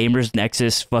watching a Gamers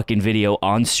Nexus fucking video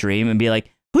on stream and be like,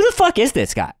 who the fuck is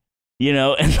this guy?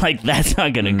 And like that's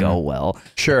not gonna go well.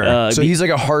 Sure. So he's like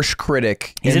a harsh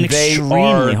critic. He's an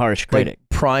extremely harsh critic.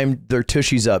 Like, primed their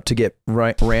tushies up to get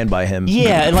ran by him.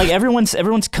 Yeah, and like everyone's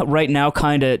right now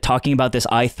kind of talking about this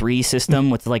i3 system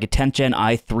with like a 10th gen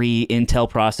i3 Intel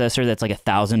processor that's like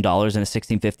 $1,000 and a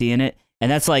 1650 in it,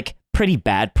 and that's like pretty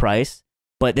bad price.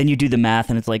 But then you do the math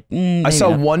and it's like I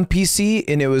saw one PC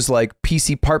and it was like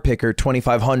PC part picker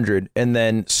 2500 and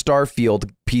then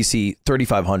Starfield PC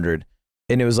 3500.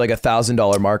 And it was like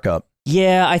 $1,000 markup.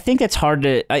 Yeah, I think that's hard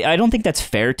to... I don't think that's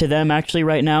fair to them actually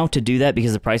right now to do that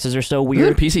because the prices are so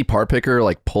weird. Doesn't PC Part Picker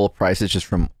like pull prices just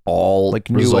from all like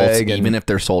results, even if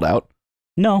they're sold out?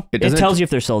 No, it tells you if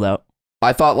they're sold out.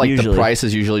 I thought like the price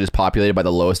is usually just populated by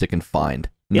the lowest it can find,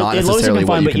 not necessarily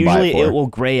what you can buy it for. It will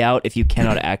gray out if you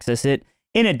cannot access it.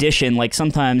 In addition, like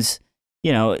sometimes...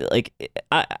 like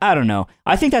I don't know.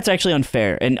 I think that's actually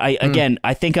unfair. And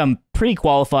I think I'm pretty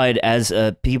qualified as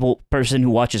a person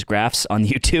who watches graphs on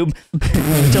YouTube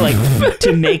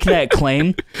to make that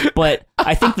claim. But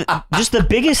I think that just the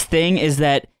biggest thing is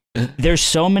that there's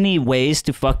so many ways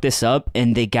to fuck this up,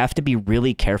 and they have to be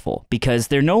really careful because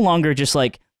they're no longer just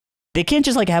like they can't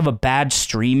just like have a bad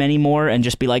stream anymore and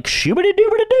just be like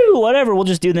shoobity-doobity-doo, whatever. We'll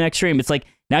just do the next stream. It's like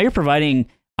now you're providing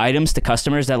items to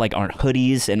customers that like aren't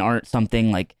hoodies and aren't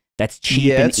something like that's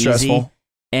cheap and easy. Stressful.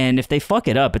 And if they fuck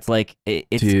it up, it's like it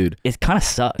kind of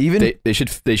sucks. Even they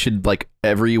should like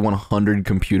every 100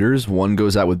 computers, one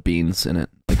goes out with beans in it.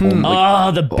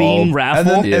 Like, the bean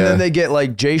raffle. And then they get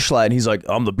like schlatt and he's like,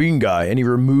 I'm the bean guy, and he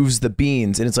removes the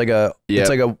beans, and it's like a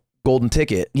golden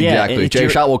ticket. Yeah, exactly.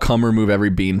 schlatt will come remove every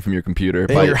bean from your computer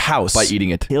by your house by eating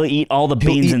it. He'll eat all the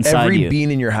beans inside every you. Every bean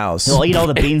in your house. He'll eat all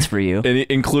the beans for you,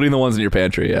 including the ones in your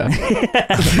pantry. Yeah.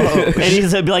 And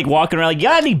he's be like walking around like, "You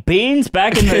got any beans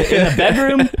back in the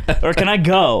bedroom, or can I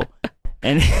go?"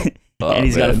 And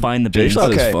he's got to find the beans.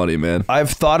 schlatt is funny, man.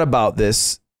 I've thought about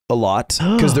this a lot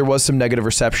because there was some negative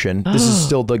reception. This is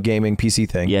still the gaming PC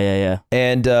thing. Yeah.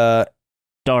 And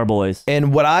Star Boys.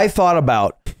 And what I thought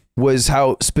about was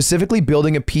how specifically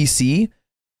building a PC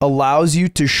allows you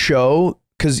to show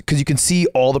because you can see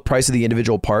all the price of the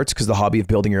individual parts because the hobby of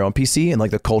building your own PC and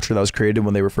like the culture that was created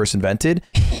when they were first invented.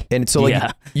 And so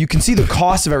like you can see the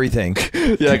cost of everything.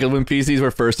 Yeah, because when PCs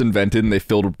were first invented and they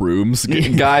filled rooms,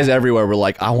 guys everywhere were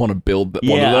like, I want to build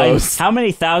one of those. How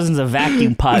many thousands of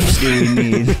vacuum pipes do we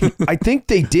need? I think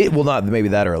they did. Well, not maybe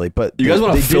that early, but you guys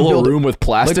want to fill a room with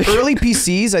plastic? Like early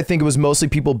PCs, I think it was mostly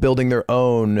people building their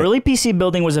own. Early PC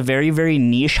building was a very, very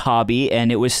niche hobby,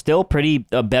 and it was still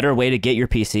a better way to get your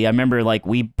PC. I remember like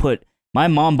my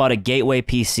mom bought a Gateway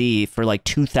PC for like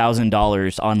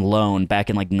 $2,000 on loan back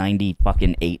in like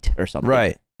 98 or something.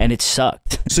 Right. And it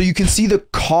sucked. So you can see the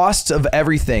cost of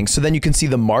everything. So then you can see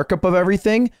the markup of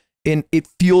everything. And it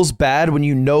feels bad when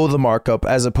you know the markup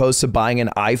as opposed to buying an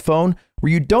iPhone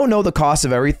where you don't know the cost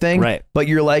of everything. Right. But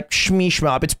you're like, shmee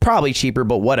shmop, it's probably cheaper,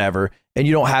 but whatever. And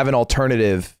you don't have an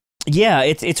alternative. Yeah,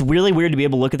 it's really weird to be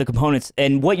able to look at the components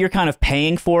and what you're kind of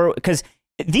paying for, because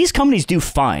these companies do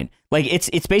fine. Like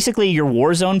it's basically your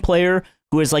Warzone player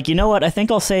who is like, you know what? I think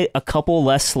I'll say a couple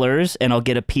less slurs and I'll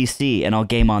get a PC and I'll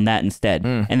game on that instead.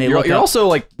 And you're also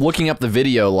like looking up the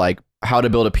video, like how to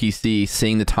build a PC,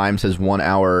 seeing the time says 1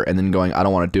 hour, and then going, I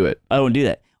don't want to do it. I don't do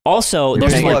that. Also,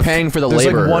 you're paying for the labor.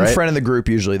 There's like one right? friend in the group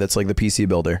usually that's like the PC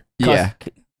builder. Yeah,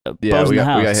 we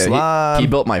got he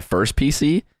built my first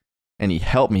PC. And he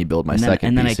helped me build my second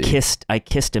And then PC. I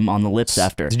kissed him on the lips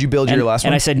after. Did you build your last one?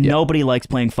 And I said, nobody likes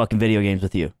playing fucking video games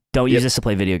with you. Don't use this to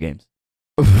play video games.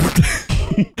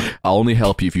 I'll only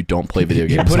help you if you don't play video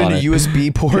games. Put in a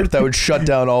USB port that would shut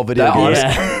down all video games.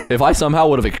 If I somehow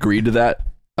would have agreed to that,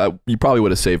 you probably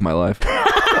would have saved my life.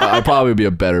 I'd probably be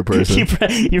a better person. You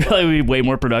probably would be way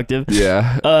more productive.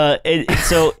 Yeah.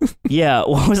 So yeah,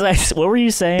 what were you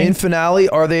saying? In finale,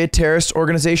 are they a terrorist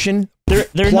organization?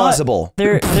 They're plausible.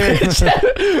 They're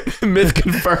myth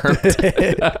confirmed.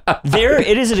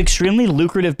 It is an extremely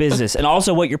lucrative business, and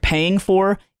also what you're paying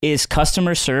for is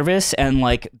customer service and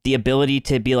like the ability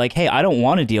to be like, hey, I don't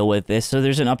want to deal with this, so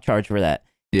there's an upcharge for that.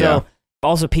 Yeah. So,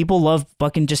 also, people love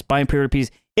fucking just buying pre-order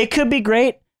PCs. It could be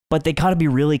great, but they gotta be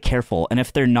really careful. And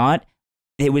if they're not,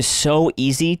 it was so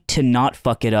easy to not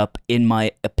fuck it up, in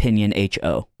my opinion. You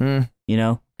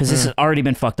know, because this has already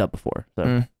been fucked up before.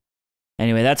 So.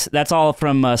 Anyway, that's all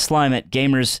from Slime at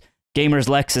Gamers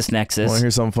Lexus Nexus. Want to hear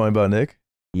something funny about Nick?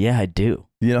 Yeah, I do.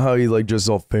 You know how he like dresses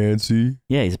all fancy?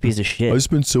 Yeah, he's a piece of shit. I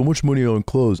spent so much money on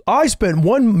clothes. I spent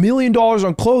 $1 million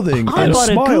on clothing. I and bought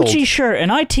smiled. a Gucci shirt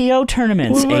and ITO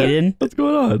tournaments, Aiden. What's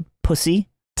going on? Pussy.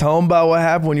 Tell him about what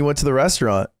happened when you went to the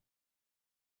restaurant.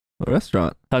 The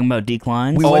restaurant. Talking about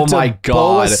declines. We went to my God.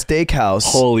 Boa Steakhouse.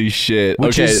 Holy shit.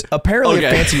 Which is apparently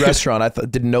a fancy restaurant. I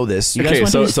didn't know this. You guys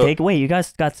went to steak? Wait, you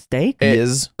guys got steak?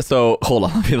 So hold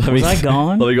on. Let me Was I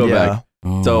gone? Let me go back.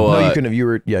 Oh. So no, you couldn't have. You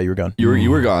were gone. You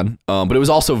were gone. But it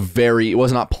was also it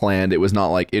was not planned. It was not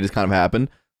like it just kind of happened.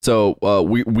 So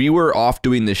we were off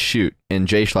doing this shoot, and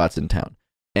Jay Schlatt's in town,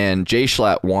 and Jay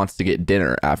Schlatt wants to get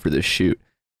dinner after this shoot.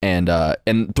 And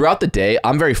throughout the day,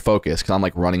 I'm very focused because I'm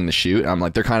like running the shoot. And I'm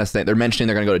like, they're kind of saying, they're mentioning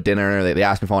they're gonna go to dinner. They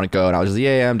asked me if I want to go, and I was just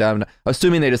yeah, I'm down.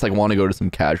 Assuming they just like want to go to some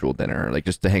casual dinner, like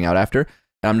just to hang out after.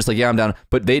 And I'm just like, yeah, I'm down.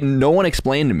 But no one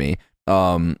explained to me,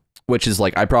 which is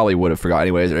like I probably would have forgot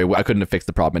anyways, or I couldn't have fixed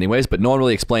the problem anyways. But no one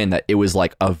really explained that it was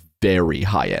like a very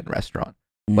high end restaurant,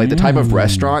 like the type of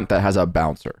restaurant that has a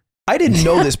bouncer. I didn't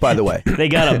know this, by the way. They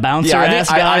got a bouncer. Yeah,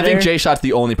 I think there? Jay Shot's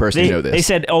the only person to know this. They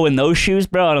said, oh, in those shoes,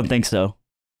 bro? I don't think so.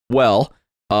 Well,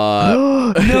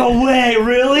 no way,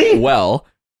 really? Well,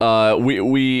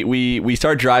 we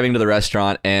start driving to the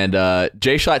restaurant, and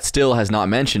Jay Schlatt still has not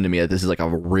mentioned to me that this is like a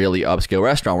really upscale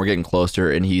restaurant. We're getting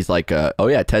closer, and he's like, "Oh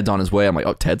yeah, Ted's on his way." I'm like,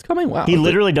 "Oh, Ted's coming? Wow." He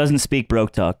literally doesn't speak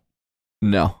broke talk.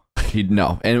 No,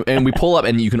 and we pull up,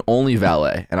 and you can only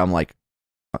valet, and I'm like,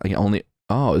 I can only.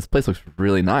 Oh, this place looks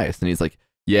really nice, and he's like,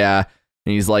 "Yeah,"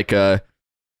 and he's like, Jay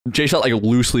Schlatt like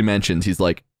loosely mentions, he's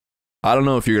like, I don't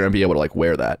know if you're gonna be able to like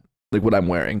wear that, like what I'm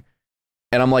wearing.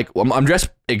 And I'm like, I'm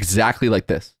dressed exactly like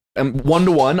this. And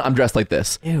 1-to-1, I'm dressed like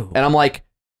this. Ew. And I'm like,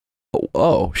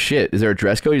 oh shit, is there a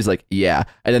dress code? He's like, yeah.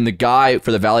 And then the guy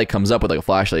for the valet comes up with like a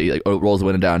flashlight. He like rolls the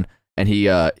window down, and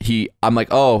I'm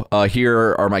like,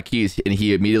 here are my keys. And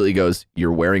he immediately goes,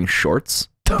 you're wearing shorts?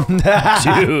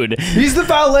 Dude. He's the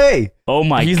valet. Oh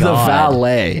my God. He's the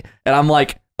valet. And I'm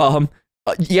like,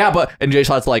 yeah, but and Jay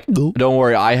Schlatt's like, don't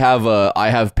worry, I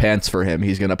have pants for him.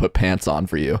 He's gonna put pants on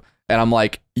for you. And I'm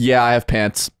like, yeah, I have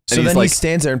pants. And so then like, he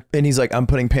stands there and he's like, I'm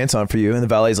putting pants on for you. And the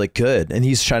valet's like, good. And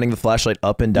he's shining the flashlight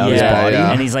up and down his body.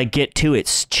 And he's like, get to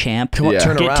it, champ. Come on,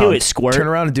 turn get around. to it, squirt. Turn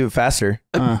around and do it faster.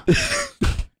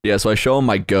 Yeah, so I show him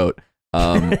my goat.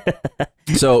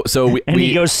 So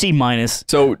he goes C-.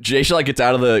 So Jay Schlatt gets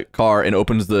out of the car and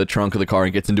opens the trunk of the car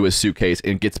and gets into his suitcase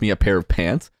and gets me a pair of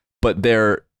pants. but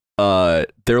they're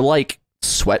like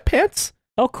sweatpants.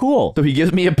 Oh, cool. So he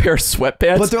gives me a pair of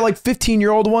sweatpants. But they're like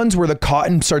 15-year-old ones where the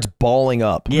cotton starts balling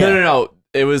up. Yeah. No.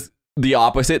 It was the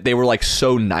opposite. They were like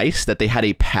so nice that they had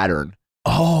a pattern.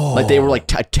 Oh. Like they were like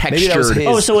textured. Maybe that was his.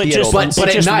 Oh, so it He had just- opened. But It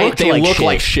at just night looked they like look shit.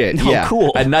 like shit. Oh, yeah,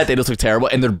 cool. At night they just look terrible,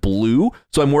 and they're blue.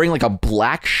 So I'm wearing like a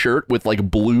black shirt with like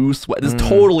blue sweat. This is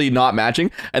totally not matching.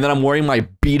 And then I'm wearing my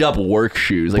beat up work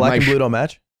shoes. Like Black my and blue don't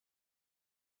match.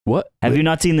 What? Have you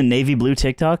not seen the navy blue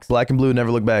TikToks? Black and blue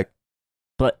never look back.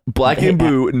 But Black and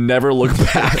blue never look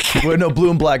back. Well, no, blue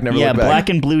and black never yeah, look back. black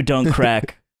and blue don't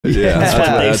crack. Yeah, That's what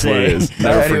they that's what it say. is.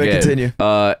 Never Anyway, forget.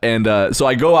 continue. So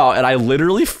I go out and I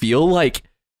literally feel like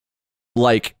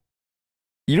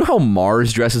you know how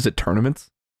Mars dresses at tournaments?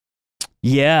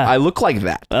 Yeah. I look like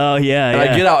that. Oh yeah. And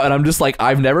I get out and I'm just like,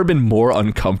 I've never been more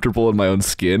uncomfortable in my own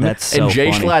skin. That's so and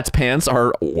Jay funny. Schlatt's pants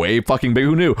are way fucking big.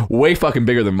 Who knew? Way fucking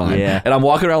bigger than mine. Yeah. And I'm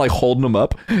walking around like holding them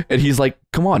up, and he's like,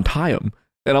 "Come on, tie them."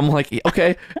 And I'm like,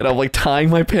 "Okay." And I'm like tying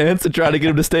my pants and trying to get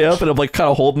him to stay up, and I'm like kind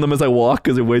of holding them as I walk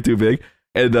because they're way too big.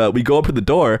 And we go up to the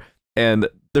door, and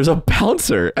there's a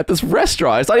bouncer at this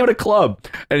restaurant. It's not even a club,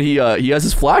 and he has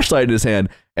his flashlight in his hand.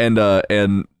 And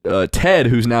Ted,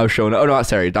 who's now shown up. Oh no,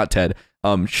 sorry, not Ted.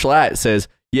 Schlatt says,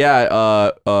 "Yeah,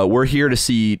 we're here to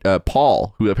see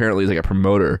Paul, who apparently is like a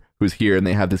promoter who's here, and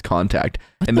they have this contact."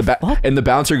 And the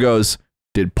bouncer goes,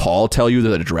 "Did Paul tell you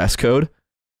the dress code?"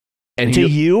 And To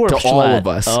you or to Schlatt? all of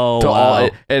us? Oh, to wow. all.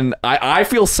 And I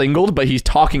feel singled, but he's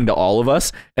talking to all of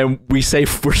us, and we say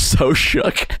we're so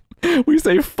shook. We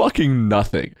say fucking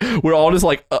nothing. We're all just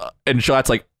like, and Schlatt's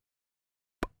like,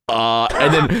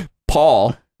 and then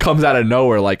Paul comes out of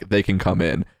nowhere like they can come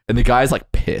in, and the guy's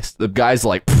like pissed. The guy's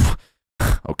like,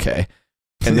 okay,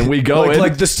 and then we go in.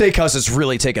 Like the steakhouse is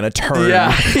really taking a turn.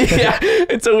 Yeah, yeah.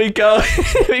 And so we go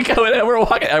in and we're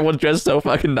walking. Everyone's dressed so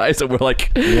fucking nice, and we're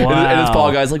like, and this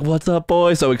Paul guy's like, "What's up,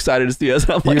 boy?" So excited to see us.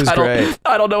 And I'm like, was great.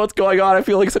 I don't know what's going on. I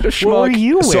feel like such a schmuck. What were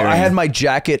you wearing? So I had my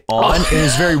jacket on, and it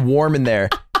was very warm in there.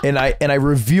 And I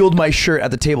revealed my shirt at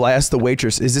the table. I asked the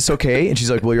waitress, "Is this okay?" And she's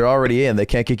like, "Well, you're already in. They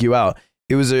can't kick you out."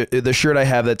 It was the shirt I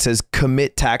have that says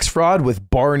 "Commit tax fraud" with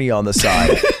Barney on the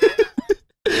side.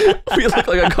 We look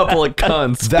like a couple of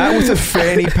cunts. That was a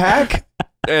fanny pack.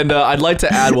 And I'd like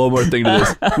to add one more thing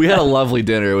to this. We had a lovely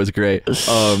dinner. It was great.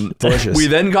 Delicious. We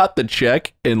then got the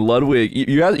check, and Ludwig.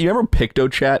 You remember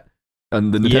PictoChat on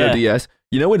the Nintendo Yeah. DS?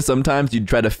 You know when sometimes you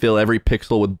try to fill every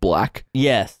pixel with black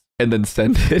Yes. and then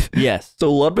send it? Yes.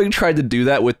 So Ludwig tried to do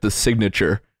that with the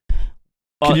signature.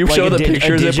 Can you Like show a the di-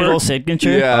 picture a digital zipper?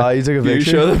 signature? Yeah. You took a Can you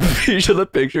picture? show the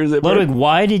picture zipper? Ludwig,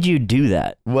 why did you do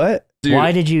that? What? Dude,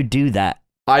 Why did you do that?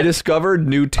 I discovered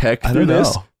new tech I through don't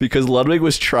this know. because Ludwig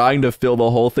was trying to fill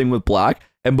the whole thing with black,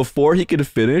 and before he could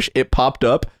finish, it popped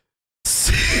up.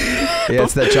 Yeah,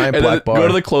 it's that giant And then black bar. Go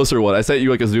to the closer one. I sent you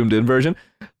like a zoomed in version.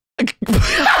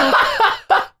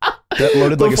 That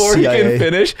loaded like Before a he CIA. can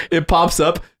finish, it pops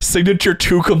up signature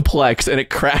too complex, and it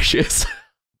crashes.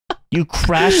 You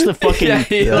crashed the fucking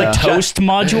Yeah. like toast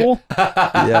module?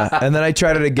 Yeah, and then I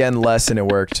tried it again less, and it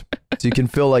worked. So you can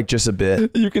fill like just a bit.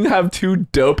 You can have too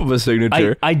dope of a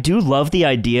signature. I do love the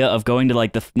idea of going to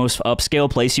like the most upscale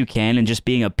place you can and just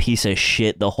being a piece of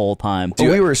shit the whole time. But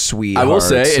we were sweet. I will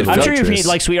say, it I'm felt sure you're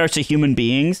like sweethearts to human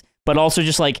beings, but also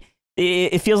just like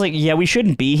it feels like, yeah, we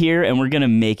shouldn't be here and we're gonna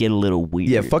make it a little weird.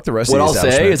 Yeah, fuck the rest What of I'll the say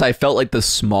establishment. is I felt like the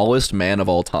smallest man of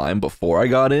all time before I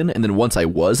got in, and then once I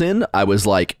was in, I was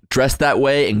like dressed that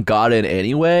way and got in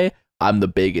anyway. I'm the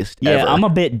biggest Yeah, ever. I'm a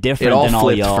bit different It all than all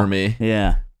flipped y'all. for me.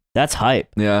 Yeah. That's hype.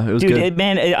 Yeah, it was Dude, good.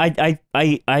 man, I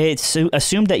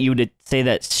assumed that you would say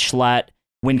that Schlatt,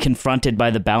 when confronted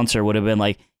by the bouncer, would have been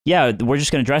like, yeah, we're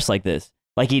just gonna dress like this.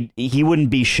 Like he wouldn't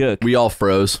be shook. We all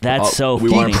froze. That's so we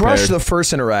funny. weren't He crushed prepared. the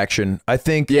first interaction. I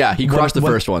think. Yeah, he crushed the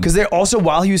first one. Because they also,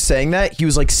 while he was saying that, he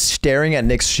was like staring at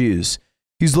Nick's shoes.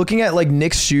 He was looking at like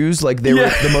Nick's shoes like they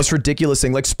were the most ridiculous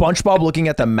thing. Like SpongeBob looking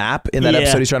at the map in that Yeah.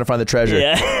 episode. He's trying to find the treasure.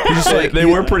 Yeah. He's just like They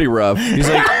were pretty rough. He's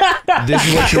like, "This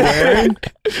is what you're wearing."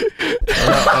 And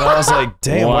I was like,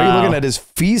 "Damn, why are you Wow. looking at his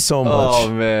feet so much?" Oh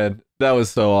man, that was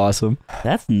so awesome.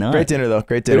 That's nuts. Great dinner though.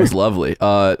 Great It dinner. was lovely.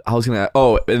 I was gonna.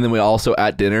 Oh, and then we also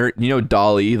at dinner. You know,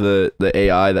 DALL-E, the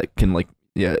AI that can like,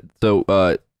 yeah.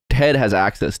 So Ted has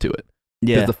access to it.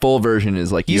 Yeah. Because the full version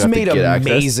is like He's you have made to get access.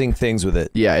 amazing things with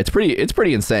it. Yeah, it's pretty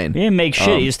insane. He didn't make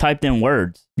shit. He just typed in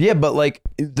words. Yeah, but like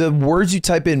the words you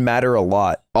type in matter a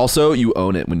lot. Also, you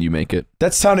own it when you make it.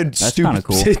 That sounded kinda stupid.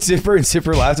 cool. Zipper and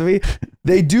Zipper laughed at me.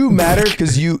 They do matter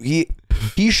because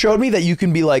he showed me that you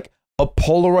can be like a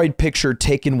Polaroid picture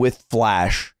taken with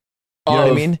flash. You know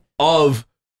what I mean? Of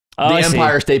I see.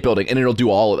 Empire State Building, and it'll do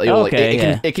all of it.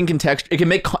 Okay,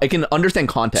 It can understand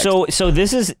context. So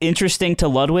this is interesting to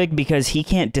Ludwig because he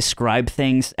can't describe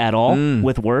things at all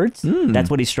with words. That's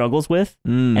what he struggles with,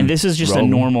 and this is just a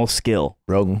normal skill.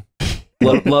 Rogan.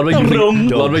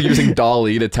 Ludwig using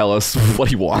DALL-E to tell us what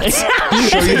he wants.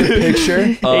 Show you the picture.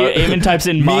 Eamon types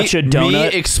in matcha donut. Me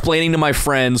explaining to my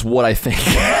friends what I think.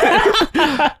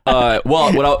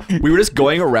 We were just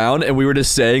going around and we were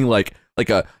just saying like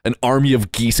an army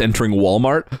of geese entering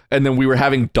Walmart, and then we were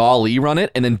having DALL-E run it,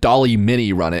 and then DALL-E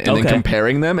Mini run it, and then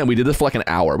comparing them, and we did this for like an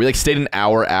hour. We like stayed an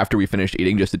hour after we finished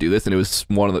eating just to do this, and it was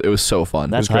it was so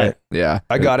fun. That's great. Yeah,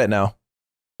 I got it now.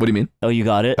 What do you mean? Oh, you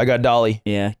got it? I got DALL-E.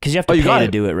 Yeah, because you have to pay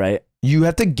to do it, right? You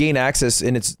have to gain access,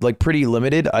 and it's like pretty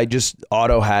limited. I just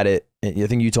Otto had it. I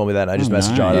think you told me that. And I just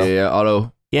messaged Otto. Yeah,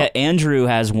 Otto. Yeah, Andrew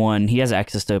has one. He has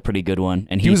access to a pretty good one,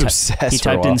 and he was obsessed. He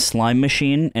typed in slime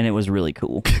machine, and it was really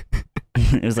cool.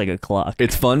 It was like a clock.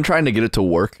 It's fun trying to get it to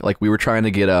work. Like we were trying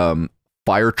to get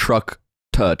fire truck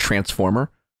to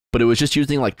transformer, but it was just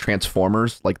using like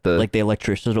transformers, like the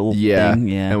electricity thing. Yeah.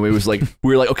 And we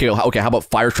were like, okay, how about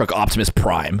fire truck Optimus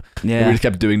Prime? Yeah. And we just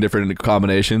kept doing different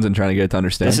combinations and trying to get it to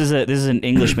understand. This is an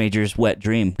English major's wet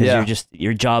dream. Yeah.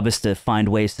 Your job is to find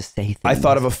ways to say things. I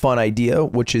thought of a fun idea,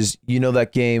 which is that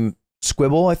game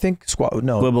Squibble, I think?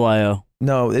 Squibble.io.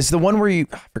 No, it's the one where I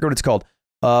forget what it's called.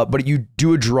 But you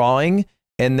do a drawing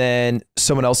and then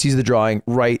someone else sees the drawing,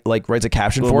 writes a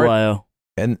caption for it.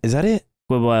 And is that it?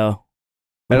 Squibble.io.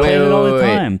 I played it all the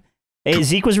time. Hey,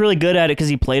 Zeke was really good at it because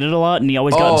he played it a lot and he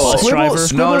always got bus driver.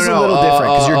 Squibble's a little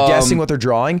different because you're guessing what they're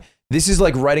drawing. This is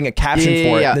like writing a caption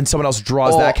for it, then someone else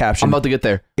draws that caption. I'm about to get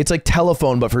there. It's like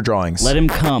telephone, but for drawings. Let him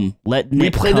come. Let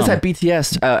Nick come. We played this at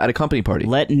BTS at a company party.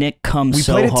 Let Nick come We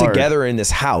played it together in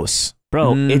this house.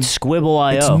 Bro, it's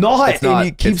Squibble.io. It's not, and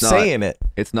you keep saying it.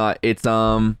 It's not. It's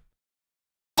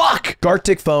fuck!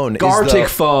 Gartic Phone.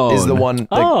 Phone is the one.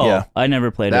 Yeah. I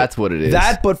never played it. That's what it is.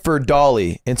 That, but for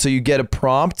DALL-E. And so you get a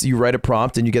prompt, you write a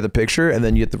prompt, and you get the picture, and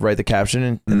then you have to write the caption,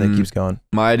 and then it keeps going.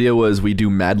 My idea was we do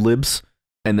madlibs,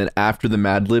 and then after the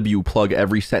madlib, you plug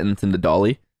every sentence into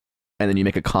DALL-E, and then you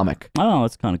make a comic. Oh,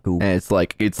 that's kind of cool. And it's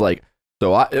like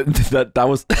so that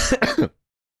was that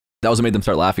was what made them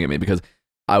start laughing at me because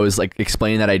I was like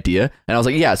explaining that idea, and I was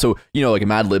like, yeah, so like a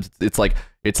madlibs, it's like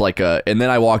and then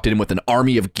I walked in with an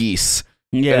army of geese.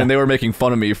 Yeah. And they were making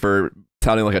fun of me for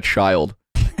sounding like a child.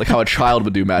 Like how a child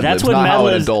would do Mad Libs, not how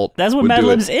an adult That's what would Mad do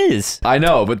Libs it. is. I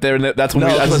know, but that's when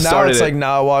now started it's like,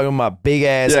 now I walk with my big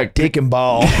ass dick and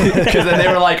ball. Because then they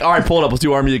were like, all right, pull it up. Let's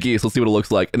do Army of Geese. Let's see what it looks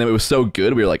like. And then it was so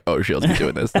good. We were like, oh, shit, let's keep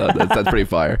doing this. That's pretty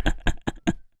fire.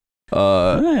 You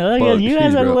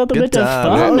guys had a little bit of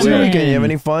fun. How was your weekend? You have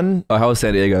any fun? How was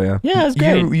San Diego? Yeah. Yeah, it was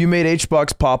great. You made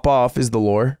hbox pop off is the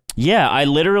lore. Yeah, I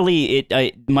literally,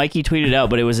 Mikey tweeted out,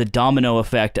 but it was a domino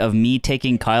effect of me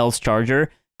taking Kyle's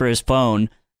charger for his phone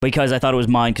because I thought it was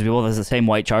mine because we both have the same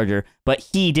white charger, but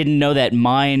he didn't know that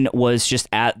mine was just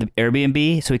at the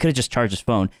Airbnb, so he could have just charged his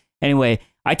phone. Anyway,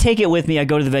 I take it with me. I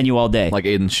go to the venue all day. Like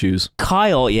Aiden's shoes.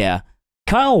 Kyle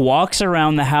walks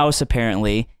around the house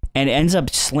apparently and ends up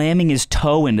slamming his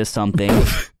toe into something.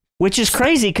 Which is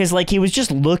crazy because like he was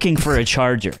just looking for a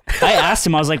charger. I asked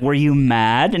him, I was like, "Were you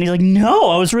mad?" And he's like,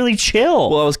 "No, I was really chill."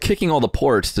 Well, I was kicking all the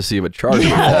ports to see if a charger.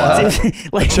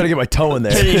 Like trying to get my toe in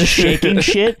there, just shaking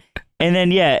shit. And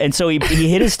then and so he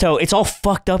hit his toe. It's all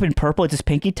fucked up in purple. It's his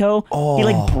pinky toe. Oh. He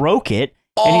like broke it,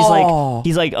 and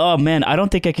he's like, "Oh man, I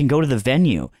don't think I can go to the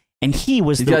venue." And he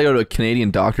was. He's gotta go to a Canadian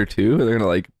doctor too. They're gonna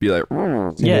like be like,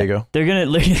 San Diego. They're gonna.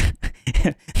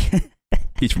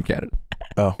 He's from Canada.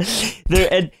 Oh.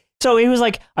 So he was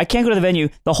like, I can't go to the venue.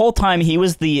 The whole time he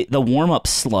was the warm-up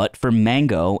slut for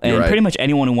Mango. And pretty much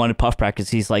anyone who wanted puff practice,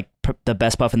 he's like the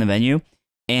best puff in the venue.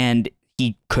 And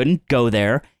he couldn't go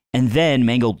there. And then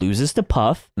Mango loses to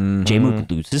Puff.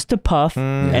 J-Mook loses to Puff.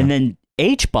 And then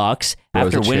hbox,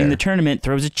 after winning the tournament,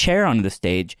 throws a chair onto the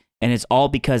stage. And it's all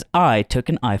because I took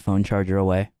an iPhone charger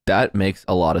away. That makes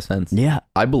a lot of sense. Yeah.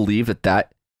 I believe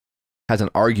that has an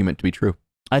argument to be true.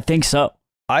 I think so.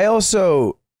 I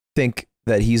also think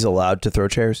that he's allowed to throw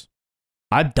chairs.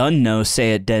 I've done no,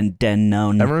 say it, den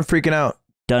known. Everyone freaking out.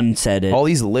 Done said it. All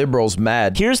these liberals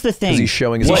mad. Here's the thing. Because he's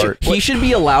showing his art. He should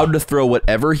be allowed to throw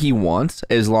whatever he wants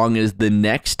as long as the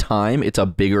next time it's a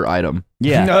bigger item.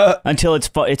 Yeah. Until it's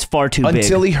far too big.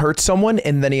 Until he hurts someone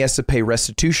and then he has to pay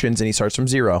restitutions and he starts from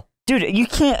zero. Dude, you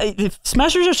can't.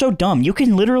 Smashers are so dumb. You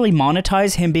can literally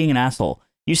monetize him being an asshole.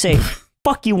 You say,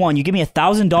 fuck you one. You give me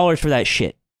 $1,000 for that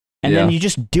shit. And then you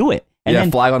just do it. And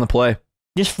then flag on the play.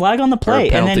 Just flag on the play. Or a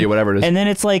penalty, and then, whatever it is. And then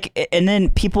it's like, and then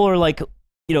people are like,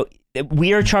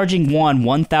 we are charging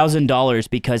 $1,000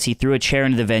 because he threw a chair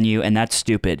into the venue and that's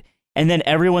stupid. And then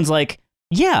everyone's like,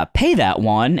 yeah, pay that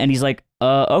one. And he's like,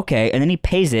 okay. And then he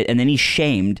pays it, and then he's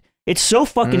shamed. It's so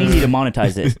fucking easy to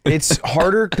monetize it. It's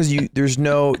harder because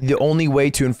the only way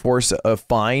to enforce a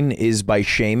fine is by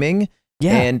shaming.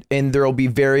 Yeah. And there'll be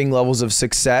varying levels of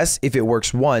success if it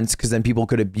works once, because then people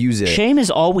could abuse it. Shame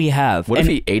is all we have. What if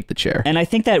he ate the chair? And I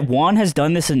think that Juan has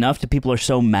done this enough that people are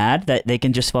so mad that they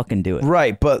can just fucking do it.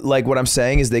 Right, but like what I'm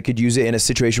saying is they could use it in a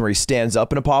situation where he stands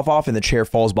up in a pop-off and the chair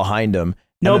falls behind him.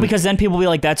 No, because then people will be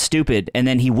like, that's stupid, and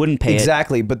then he wouldn't pay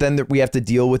Exactly, but then we have to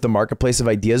deal with the marketplace of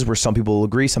ideas where some people will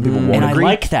agree, some people won't and agree. I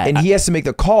like that. And he has to make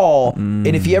the call, and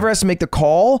if he ever has to make the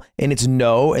call and it's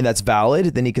no, and that's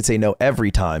valid, then he could say no every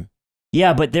time.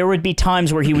 Yeah, but there would be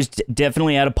times where he was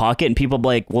definitely out of pocket, and people would be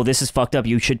like, well, this is fucked up,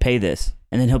 you should pay this.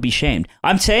 And then he'll be shamed.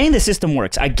 I'm saying the system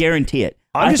works. I guarantee it.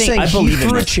 I'm just saying, he believe in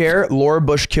threw a it. chair, Laura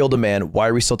Bush killed a man. Why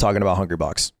are we still talking about Hungry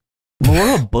Box?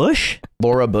 Laura Bush?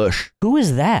 Laura Bush, Who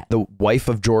is that? the wife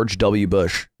of George W.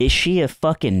 Bush. Is she a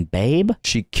fucking babe?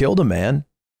 She killed a man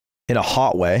in a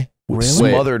hot way. Really?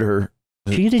 Smothered her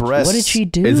breasts. What did she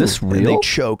do? Is this And they real?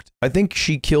 choked. I think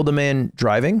she killed a man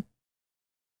driving.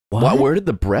 What? Where did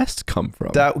the breast come from?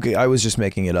 That okay, I was just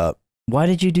making it up. Why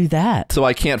did you do that? So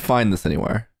I can't find this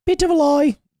anywhere. Bit of a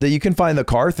lie. That you can find the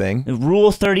car thing.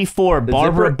 Rule 34,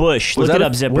 Barbara Zipper- Bush. was Look that it a-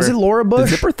 up, Zipper. Was it Laura Did Bush?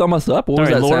 Zipper thumb us up? What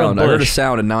Sorry, was that Laura sound? I heard a Bush.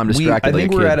 sound and now I'm distracted. I think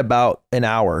like a we're kid. at about an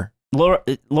hour.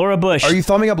 Laura Bush. Are you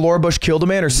thumbing up Laura Bush killed a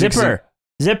man or Zipper.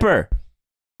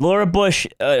 Laura Bush,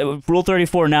 Rule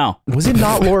 34 now. Was it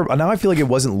not Laura? Now I feel like it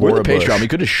wasn't We're Laura the Bush. Patreon. We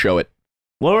could just show it.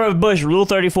 Laura Bush, Rule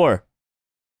 34.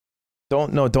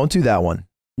 Don't do that one.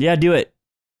 Yeah, do it.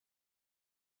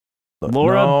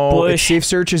 Laura No, Bush safe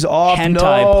search is off. hentai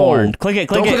no. porn. Click it,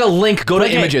 click Don't it. click a link. Go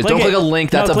Click to it, images. click Don't click it. a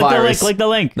link. No, That's a click virus. Click the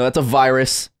link. No, that's a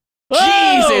virus.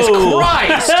 Oh! Jesus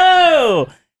Christ! Oh!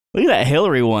 Look at that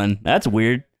Hillary one. That's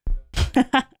weird.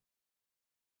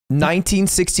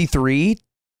 1963,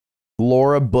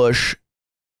 Laura Bush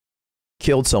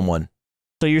killed someone.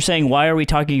 So you're saying, why are we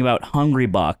talking about Hungry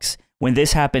Box when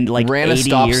this happened like ran 80 a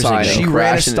stop years sign. ago? She and ran a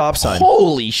crashed into- stop sign.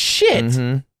 Holy shit!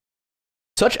 Mm-hmm.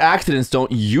 Such accidents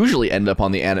don't usually end up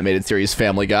on the animated series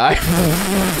Family Guy.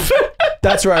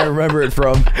 That's where I remember it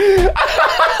from.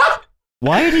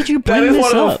 Why did you bring That is this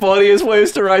one of the up? funniest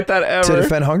ways to write that To ever.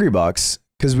 defend Hungry Box,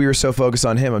 because we were so focused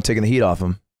on him. I'm taking the heat off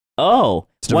him. Oh,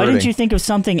 It's why didn't diverting. you think of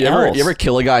something You else? ever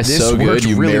kill a guy This so good worked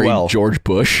you really married well. George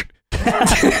Bush?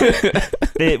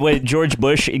 When George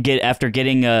Bush after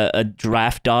getting a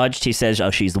draft dodged, he says, "Oh,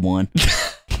 she's the one."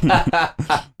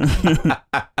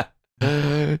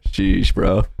 Sheesh,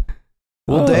 bro.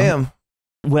 Well, Oh. damn.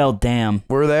 Well, damn.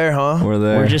 We're there, huh? We're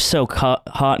there. We're just so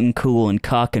hot and cool and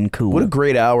cock and cool. What a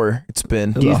great hour it's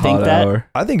been. Do you think that?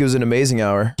 I think it was an amazing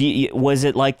hour. Was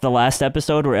it like the last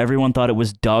episode where everyone thought it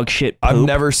was dog shit poop? I've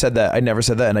never said that. I never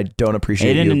said that, and I don't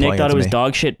appreciate Aiden you and Nick applying thought to it was me.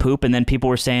 dog shit poop, and then people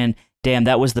were saying, "Damn,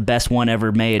 that was the best one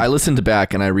ever made." I listened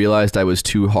back and I realized I was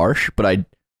too harsh, but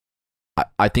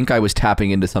I think I was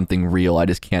tapping into something real. I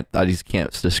just can't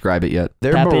describe it yet.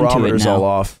 Their Tap into it barometers now. all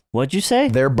off. What'd you say?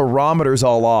 Their barometers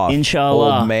all off.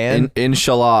 Inshallah. Old man.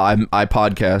 Inshallah, I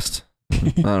podcast. I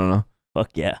don't know.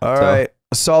 Fuck yeah. All So- right.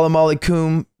 Assalamu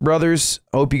alaikum, brothers.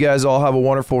 Hope you guys all have a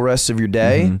wonderful rest of your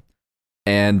day. Mhm.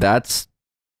 And that's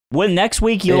Well, next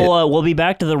week we'll be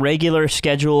back to the regular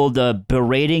scheduled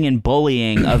berating and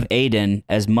bullying of Aiden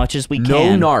as much as we no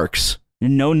can. narcs.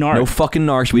 No narc. No fucking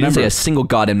narcs. We didn't say Remember- a single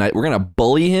goddamn night. We're gonna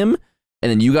bully him, and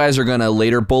then you guys are gonna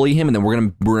later bully him, and then we're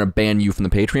gonna ban you from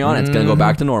the Patreon. And it's gonna go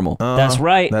back to normal. That's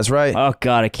right. That's right. Oh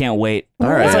God, I can't wait. All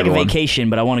right, It's like everyone. a vacation,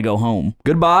 but I want to go home.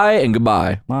 Goodbye and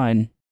goodbye. Mine.